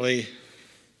inadvertently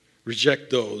reject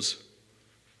those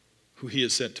who he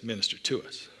has sent to minister to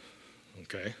us?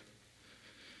 Okay?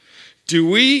 Do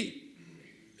we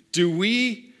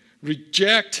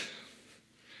reject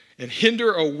and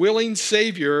hinder a willing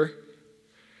Savior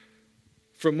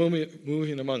from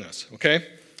moving among us? Okay?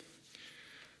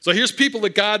 So here's people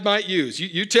that God might use.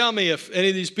 You tell me if any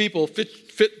of these people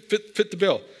fit the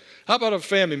bill. How about a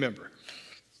family member?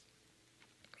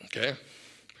 Okay?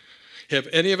 Have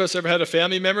any of us ever had a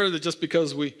family member that just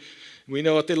because we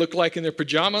know what they look like in their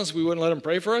pajamas, we wouldn't let them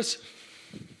pray for us?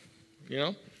 You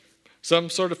know? Some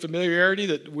sort of familiarity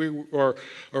that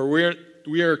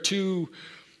we are too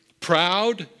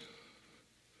proud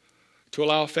to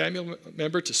allow a family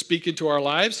member to speak into our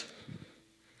lives.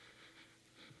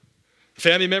 A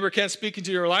family member can't speak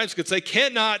into your lives because they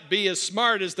cannot be as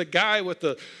smart as the guy with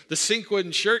the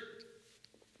sequin shirt,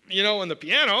 you know, and the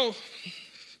piano.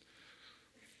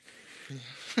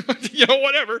 You know,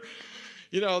 whatever.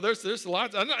 You know, there's a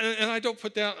lot. And I don't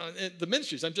put down the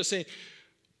ministries. I'm just saying,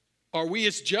 are we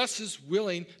just as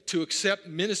willing to accept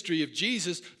ministry of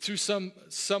Jesus through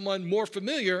someone more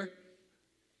familiar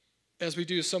as we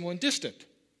do someone distant?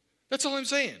 That's all I'm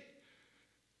saying.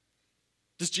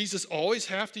 Does Jesus always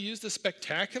have to use the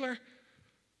spectacular?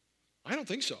 I don't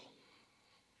think so.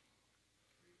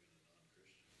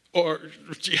 Or,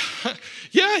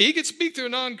 yeah, he could speak to a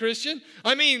non-Christian.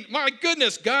 I mean, my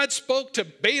goodness, God spoke to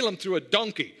Balaam through a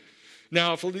donkey.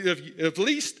 Now, if at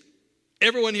least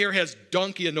everyone here has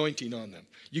donkey anointing on them,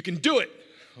 you can do it,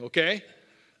 okay?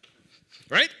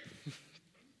 Right?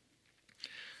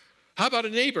 How about a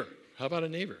neighbor?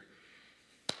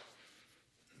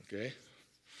 Okay?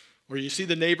 Or you see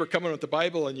the neighbor coming with the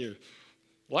Bible and you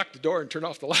lock the door and turn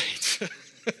off the lights.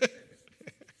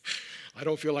 I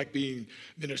don't feel like being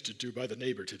ministered to by the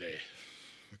neighbor today.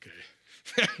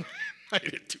 Okay. I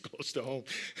get too close to home.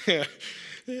 Yeah,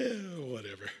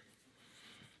 whatever.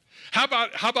 How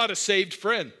about a saved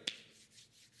friend?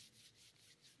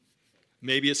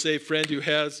 Maybe a saved friend who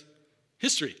has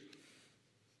history.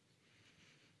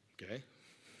 Okay.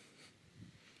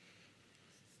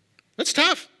 That's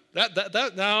tough.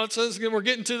 That now it says we're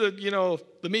getting to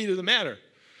the meat of the matter.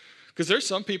 Because there's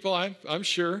some people I'm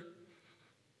sure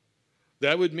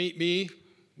that would meet me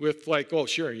with like, oh,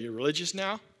 sure, you're religious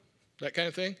now? That kind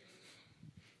of thing.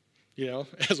 You know,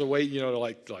 as a way, to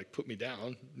like put me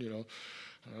down,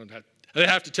 I'd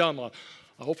have to tell them,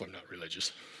 I hope I'm not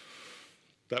religious.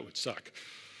 That would suck.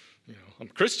 I'm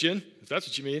a Christian, if that's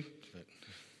what you mean. But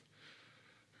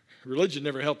religion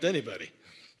never helped anybody.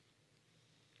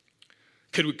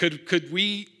 Could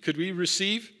we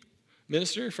receive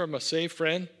ministry from a saved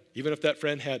friend, even if that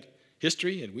friend had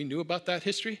history and we knew about that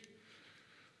history?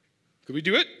 Could we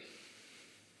do it?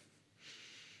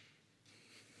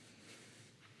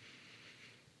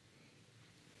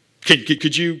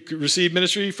 Could you receive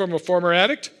ministry from a former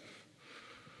addict?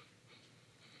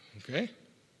 Okay.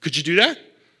 Could you do that?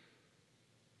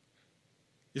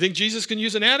 You think Jesus can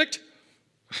use an addict?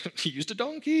 He used a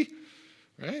donkey,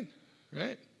 right?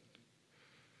 Right.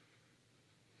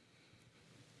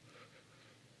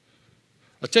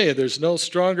 I'll tell you, there's no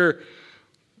stronger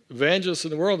evangelist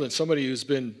in the world than somebody who's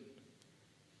been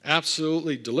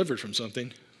absolutely delivered from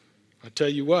something. I tell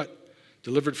you what,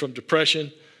 delivered from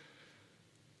depression,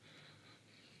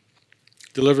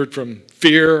 delivered from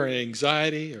fear or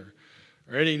anxiety or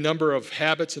any number of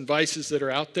habits and vices that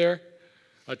are out there.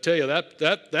 I tell you,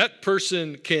 that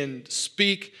person can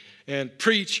speak and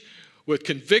preach with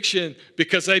conviction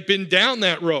because they've been down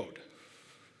that road.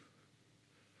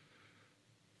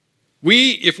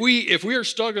 If we are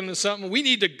struggling with something, we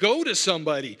need to go to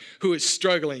somebody who is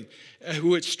struggling,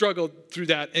 who had struggled through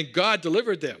that, and God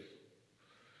delivered them.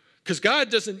 Because God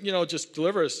doesn't, just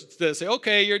deliver us to say,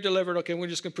 okay, you're delivered. Okay, we're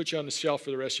just going to put you on the shelf for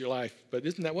the rest of your life. But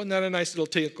wasn't that a nice little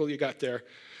tinkle you got there?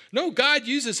 No, God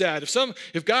uses that.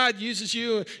 If God uses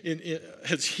you and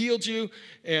has healed you,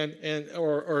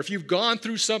 or if you've gone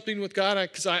through something with God,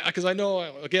 because I know,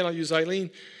 again, I'll use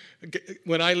Eileen.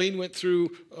 When Eileen went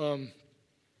through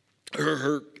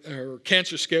her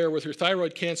cancer scare with her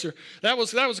thyroid cancer, that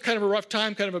was kind of a rough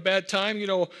time, kind of a bad time,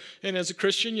 and as a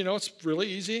Christian, it's really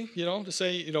easy, to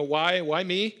say, why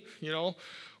me,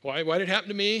 why did it happen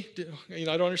to me, I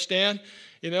don't understand,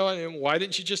 and why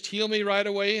didn't you just heal me right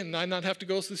away and I not have to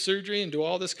go through surgery and do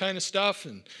all this kind of stuff,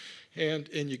 and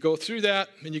you go through that,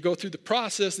 and you go through the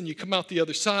process, and you come out the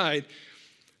other side,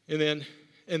 and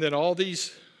then all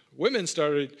these women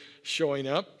started showing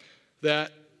up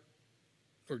that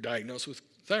were diagnosed with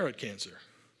thyroid cancer,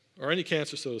 or any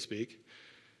cancer, so to speak,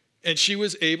 and she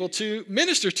was able to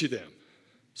minister to them.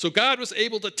 So God was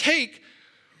able to take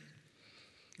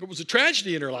what was a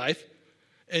tragedy in her life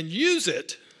and use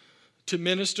it to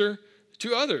minister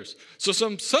to others. So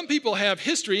some people have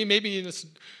history, maybe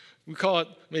we call it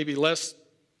maybe less,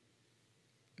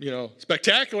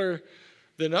 spectacular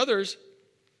than others.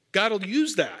 God will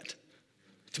use that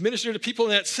to minister to people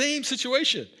in that same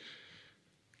situation.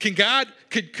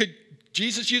 Could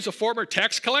Jesus use a former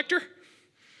tax collector?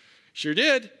 Sure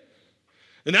did.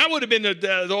 And that would have been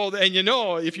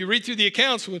if you read through the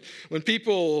accounts, when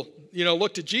people,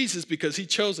 looked at Jesus because he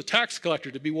chose a tax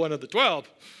collector to be one of the 12,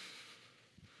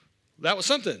 that was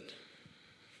something.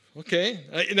 Okay.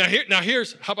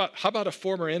 How about a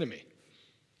former enemy?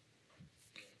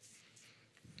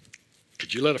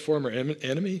 Could you let a former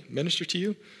enemy minister to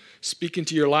you, speak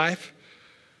into your life,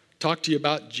 talk to you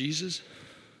about Jesus?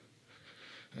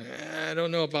 I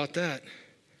don't know about that.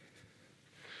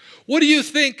 What do you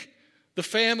think the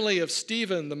family of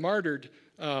Stephen, the martyred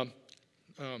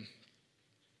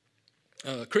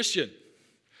Christian,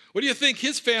 what do you think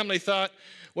his family thought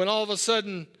when all of a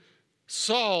sudden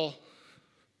Saul,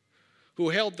 who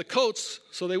held the coats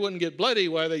so they wouldn't get bloody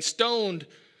while they stoned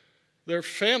their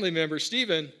family member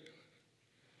Stephen,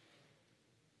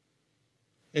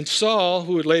 and Saul,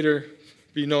 who would later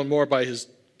be known more by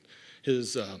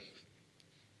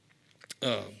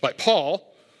by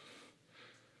Paul,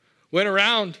 went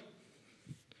around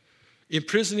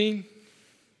imprisoning,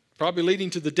 probably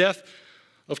leading to the death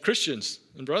of Christians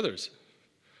and brothers.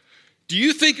 Do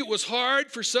you think it was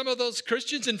hard for some of those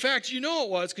Christians? In fact, it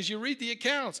was, because you read the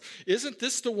accounts. Isn't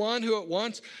this the one who at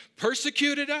once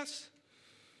persecuted us?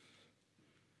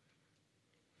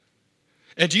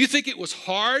 And do you think it was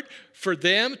hard for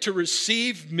them to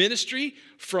receive ministry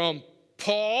from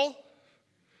Paul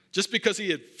just because he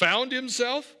had found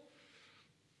himself?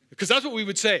 Because that's what we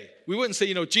would say. We wouldn't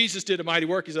say, Jesus did a mighty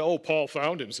work. He said, Paul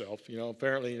found himself.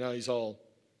 Apparently, he's all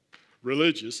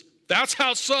religious. That's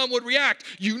how some would react.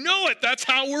 That's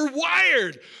how we're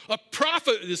wired. A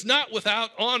prophet is not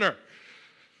without honor.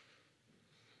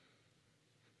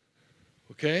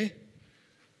 Okay?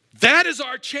 That is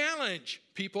our challenge,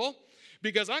 people.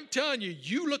 Because I'm telling you,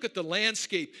 you look at the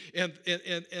landscape and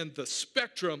the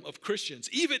spectrum of Christians,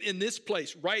 even in this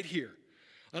place right here.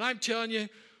 And I'm telling you,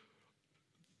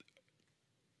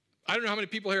 I don't know how many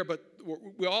people here, but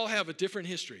we all have a different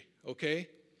history, okay?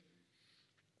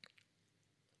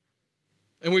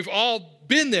 And we've all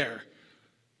been there.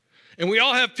 And we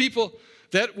all have people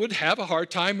that would have a hard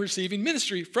time receiving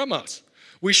ministry from us.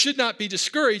 We should not be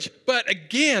discouraged. But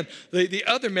again, the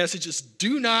other message is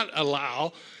do not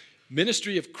allow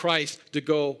ministry of Christ to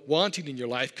go wanting in your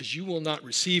life, because you will not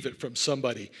receive it from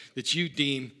somebody that you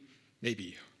deem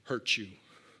maybe hurt you,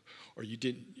 or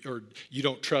you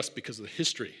don't trust because of the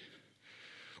history,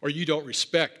 or you don't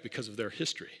respect because of their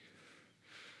history.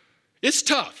 It's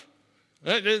tough.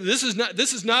 This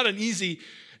is not an easy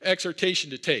exhortation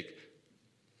to take.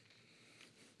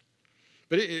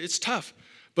 But it's tough.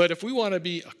 But if we want to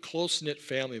be a close-knit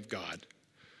family of God,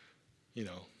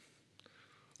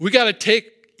 we got to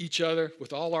take each other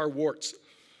with all our warts.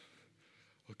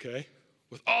 Okay?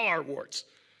 With all our warts.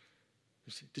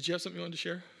 Did you have something you wanted to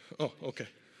share? Oh, okay.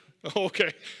 Oh,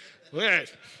 okay. All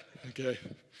right. Okay.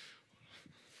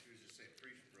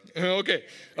 Okay,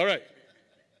 all right.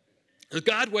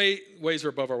 God ways are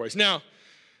above our ways. Now,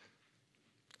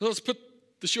 let's put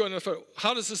the shoe on the foot.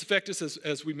 How does this affect us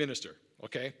as we minister?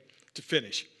 Okay, to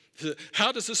finish.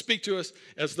 How does this speak to us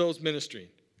as those ministering?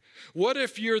 What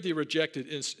if you're the rejected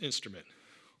instrument?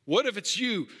 What if it's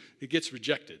you that gets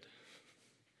rejected?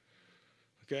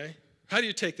 Okay, how do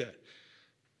you take that?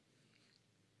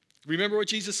 Remember what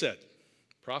Jesus said.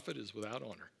 Prophet is without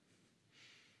honor.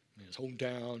 In his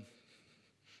hometown,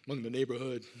 among the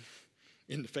neighborhood,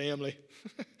 in the family.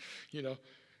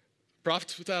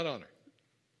 Prophets without honor.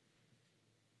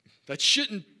 That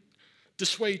shouldn't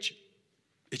dissuade you.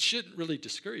 It shouldn't really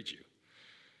discourage you.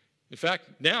 In fact,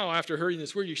 now after hearing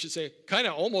this word, you should say, kind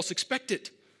of almost expect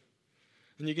it.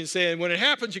 And you can say, and when it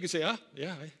happens, you can say,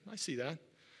 yeah, I see that.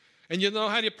 And you know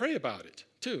how to pray about it,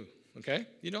 too. Okay?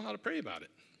 You know how to pray about it.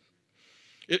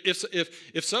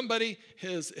 If somebody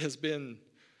has been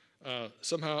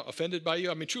somehow offended by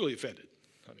you, truly offended.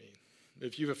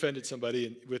 If you've offended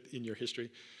somebody in your history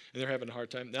and they're having a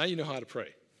hard time, now you know how to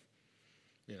pray.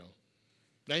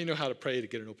 Now you know how to pray to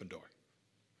get an open door.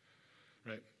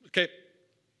 Right? Okay.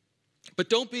 But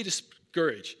don't be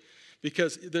discouraged,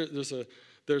 because there's a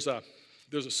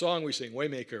song we sing,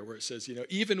 Waymaker, where it says,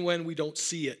 even when we don't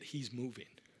see it, he's moving.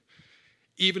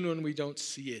 Even when we don't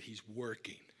see it, he's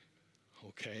working.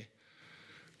 Okay?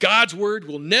 God's word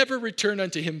will never return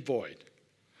unto him void.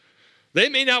 They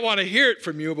may not want to hear it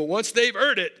from you, but once they've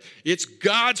heard it, it's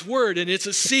God's word, and it's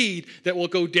a seed that will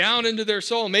go down into their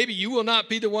soul. Maybe you will not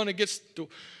be the one that gets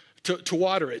to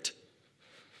water it,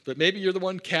 but maybe you're the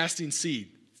one casting seed.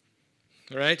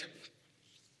 All right?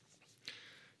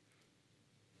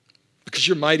 Because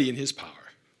you're mighty in his power.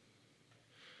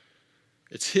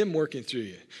 It's him working through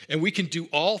you. And we can do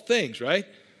all things, right?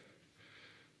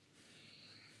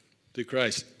 Through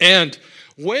Christ. And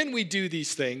when we do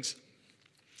these things,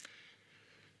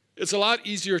 it's a lot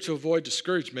easier to avoid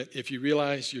discouragement if you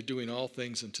realize you're doing all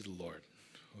things unto the Lord.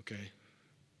 Okay?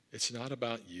 It's not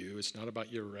about you. It's not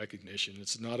about your recognition.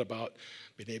 It's not about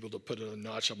being able to put a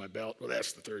notch on my belt. Well,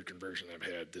 that's the third conversion I've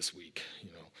had this week.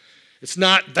 It's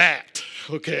not that,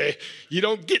 okay? You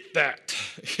don't get that.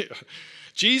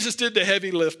 Jesus did the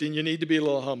heavy lifting. You need to be a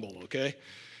little humble, okay?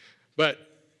 But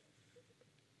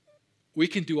we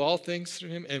can do all things through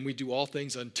him, and we do all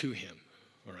things unto him,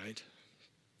 all right?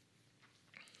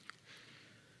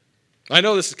 I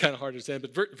know this is kind of hard to understand,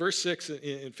 but verse 6,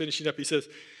 in finishing up, he says,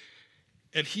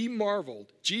 and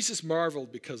Jesus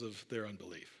marveled because of their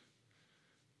unbelief.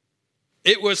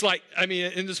 It was like,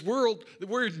 in this world, the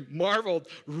word marveled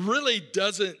really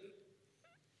doesn't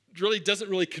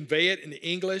convey it in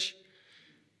English.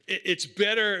 It's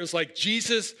better, it's like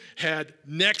Jesus had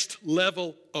next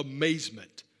level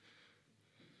amazement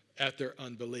at their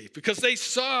unbelief. Because they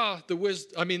saw the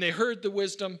wisdom, they heard the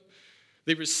wisdom.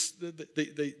 They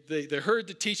heard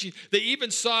the teaching. They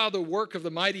even saw the work of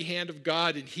the mighty hand of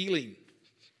God in healing.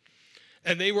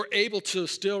 And they were able to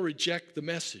still reject the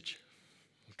message.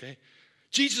 Okay?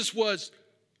 Jesus was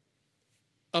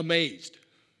amazed.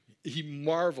 He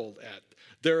marveled at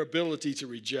their ability to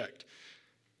reject.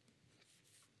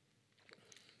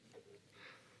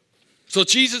 So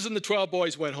Jesus and the 12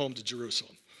 boys went home to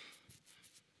Jerusalem.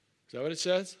 Is that what it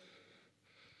says?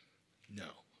 No.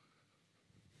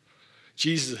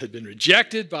 Jesus had been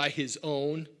rejected by his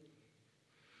own.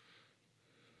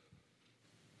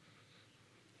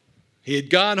 He had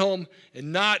gone home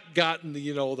and not gotten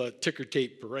the ticker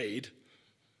tape parade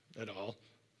at all,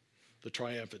 the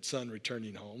triumphant son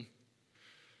returning home.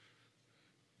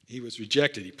 He was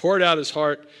rejected. He poured out his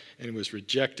heart and was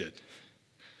rejected.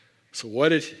 So what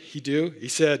did he do? He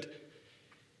said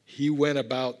he went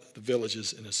about the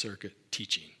villages in a circuit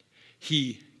teaching.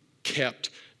 He kept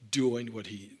doing what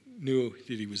he knew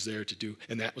that he was there to do,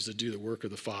 and that was to do the work of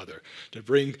the Father, to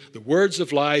bring the words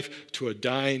of life to a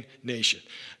dying nation.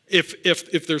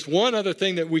 If there's one other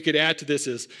thing that we could add to this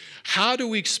is, how do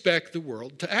we expect the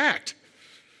world to act?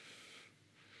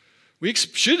 We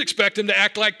should expect them to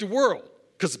act like the world,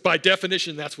 because by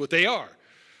definition, that's what they are.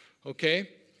 Okay?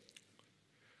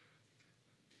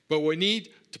 But we need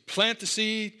to plant the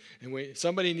seed, and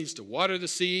somebody needs to water the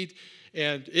seed,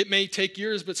 and it may take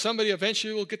years, but somebody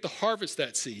eventually will get to harvest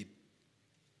that seed.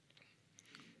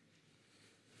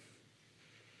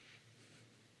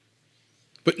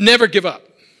 But never give up.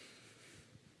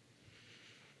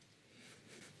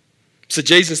 So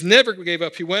Jesus never gave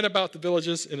up. He went about the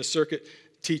villages in a circuit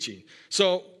teaching.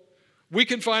 So we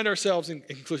can find ourselves, in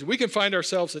conclusion, we can find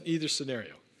ourselves in either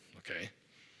scenario. Okay?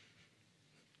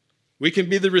 We can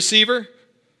be the receiver,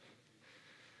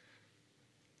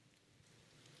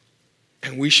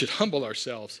 and we should humble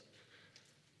ourselves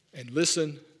and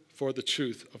listen for the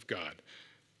truth of God.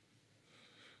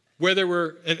 Whether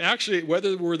we're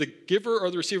the giver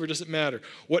or the receiver, doesn't matter.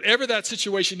 Whatever that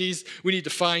situation needs, we need to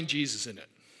find Jesus in it.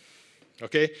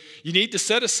 Okay? You need to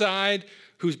set aside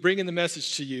who's bringing the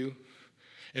message to you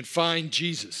and find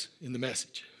Jesus in the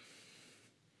message.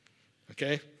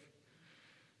 Okay?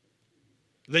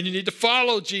 Then you need to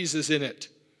follow Jesus in it.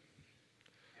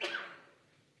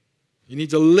 You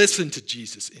need to listen to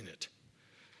Jesus in it.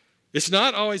 It's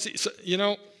not always,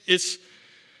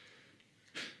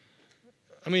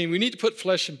 we need to put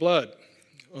flesh and blood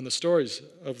on the stories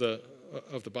of the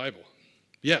Bible.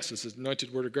 Yes, it's the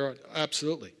anointed word of God,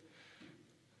 absolutely.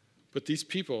 But these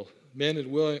people, men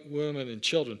and women and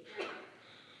children,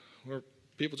 were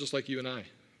people just like you and I.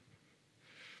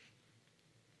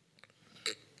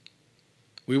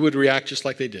 We would react just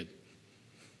like they did.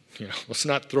 Let's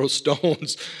not throw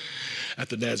stones at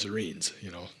the Nazarenes.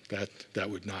 That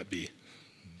would not be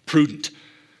prudent.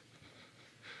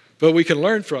 But we can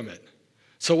learn from it.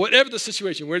 So whatever the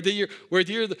situation, whether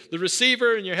you're the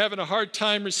receiver and you're having a hard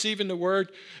time receiving the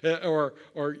word,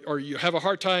 or you have a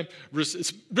hard time,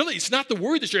 it's not the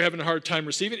word that you're having a hard time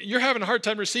receiving. You're having a hard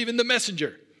time receiving the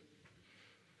messenger.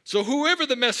 So whoever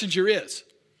the messenger is,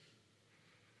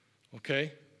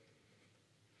 okay.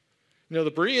 The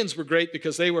Bereans were great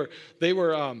because they were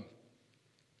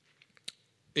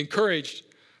encouraged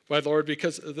by the Lord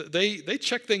because they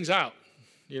checked things out.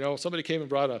 Somebody came and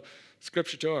brought a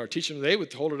scripture to them or teaching them, they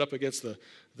would hold it up against the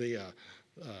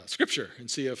scripture and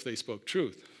see if they spoke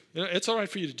truth. It's all right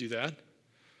for you to do that,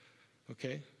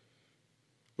 okay?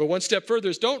 But one step further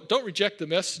is don't reject the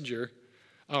messenger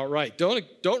outright.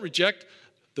 Don't reject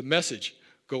the message.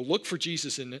 Go look for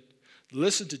Jesus in it,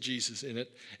 listen to Jesus in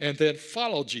it, and then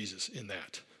follow Jesus in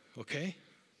that, okay?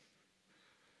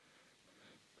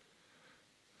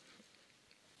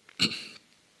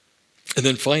 And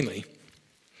then finally,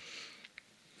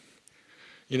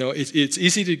 it's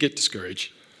easy to get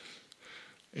discouraged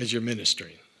as you're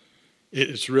ministering.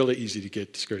 It's really easy to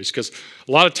get discouraged because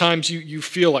a lot of times you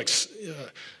feel like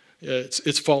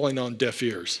it's falling on deaf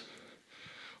ears,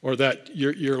 or that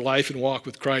your life and walk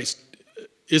with Christ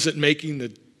isn't making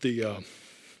the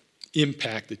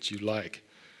impact that you like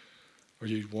or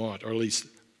you want, or at least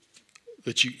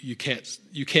that you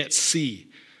can't see.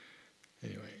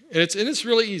 Anyway, and it's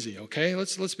really easy. Okay,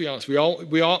 let's be honest.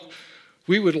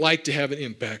 We would like to have an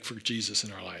impact for Jesus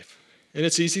in our life. And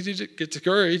it's easy to get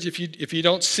discouraged if you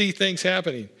don't see things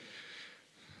happening.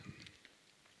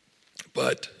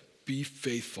 But be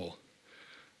faithful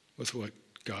with what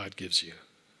God gives you.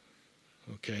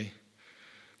 Okay?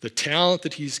 The talent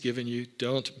that he's given you,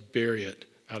 don't bury it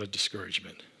out of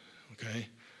discouragement. Okay?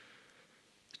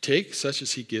 Take such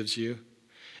as he gives you.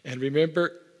 And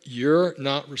remember, you're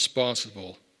not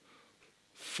responsible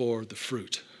for the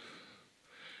fruit.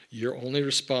 You're only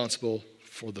responsible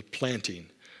for the planting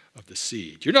of the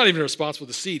seed. You're not even responsible for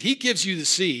the seed. He gives you the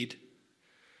seed.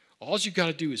 All you got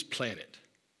to do is plant it.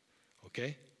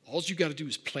 Okay? All you got to do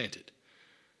is plant it.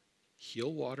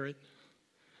 He'll water it,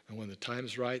 and when the time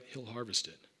is right, he'll harvest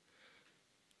it.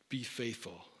 Be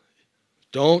faithful.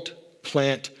 Don't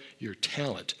plant your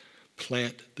talent.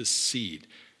 Plant the seed.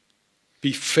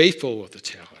 Be faithful with the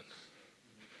talent.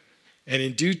 And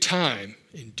in due time,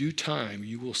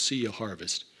 you will see a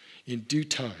harvest. In due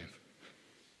time.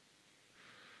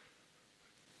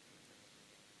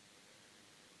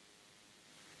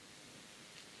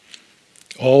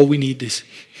 All we need to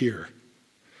hear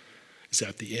is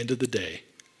at the end of the day,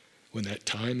 when that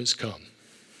time has come,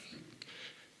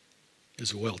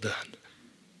 is well done.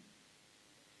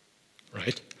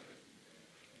 Right?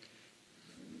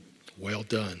 Well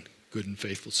done, good and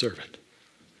faithful servant.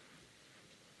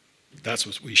 That's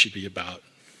what we should be about.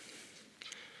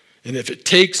 And if it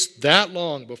takes that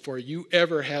long before you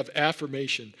ever have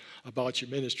affirmation about your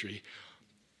ministry,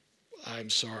 I'm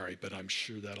sorry, but I'm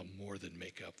sure that'll more than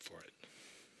make up for it.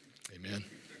 Amen.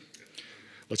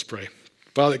 Let's pray.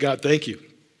 Father God, thank you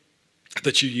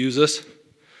that you use us.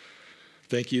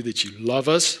 Thank you that you love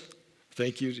us.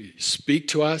 Thank you that you speak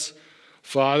to us.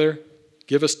 Father,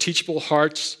 give us teachable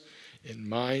hearts and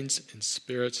minds and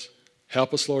spirits.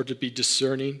 Help us, Lord, to be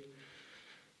discerning.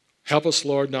 Help us,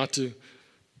 Lord, not to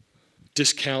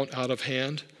discount out of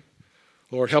hand.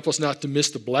 Lord, help us not to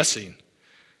miss the blessing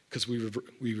because we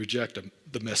reject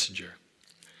the messenger.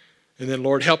 And then,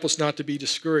 Lord, help us not to be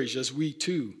discouraged as we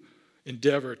too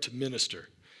endeavor to minister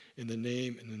in the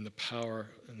name and in the power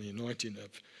and the anointing of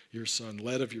your Son,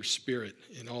 led of your Spirit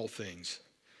in all things.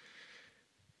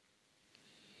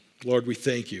 Lord, we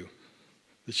thank you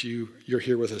that you're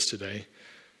here with us today.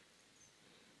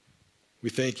 We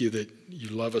thank you that you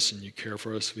love us and you care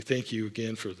for us. We thank you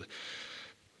again for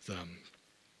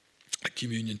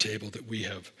communion table that we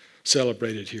have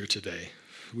celebrated here today.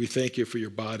 We thank you for your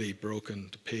body broken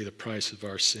to pay the price of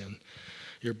our sin,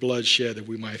 your blood shed that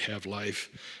we might have life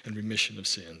and remission of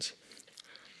sins.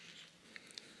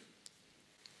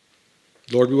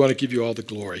 Lord, we want to give you all the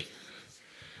glory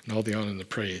and all the honor and the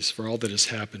praise for all that has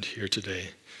happened here today.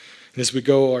 And as we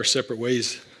go our separate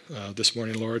ways this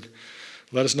morning, Lord,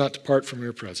 let us not depart from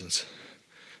your presence.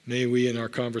 May we in our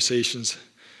conversations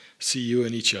see you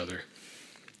and each other.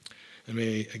 And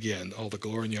may, again, all the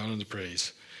glory and the honor and the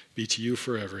praise be to you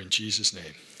forever in Jesus'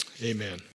 name. Amen.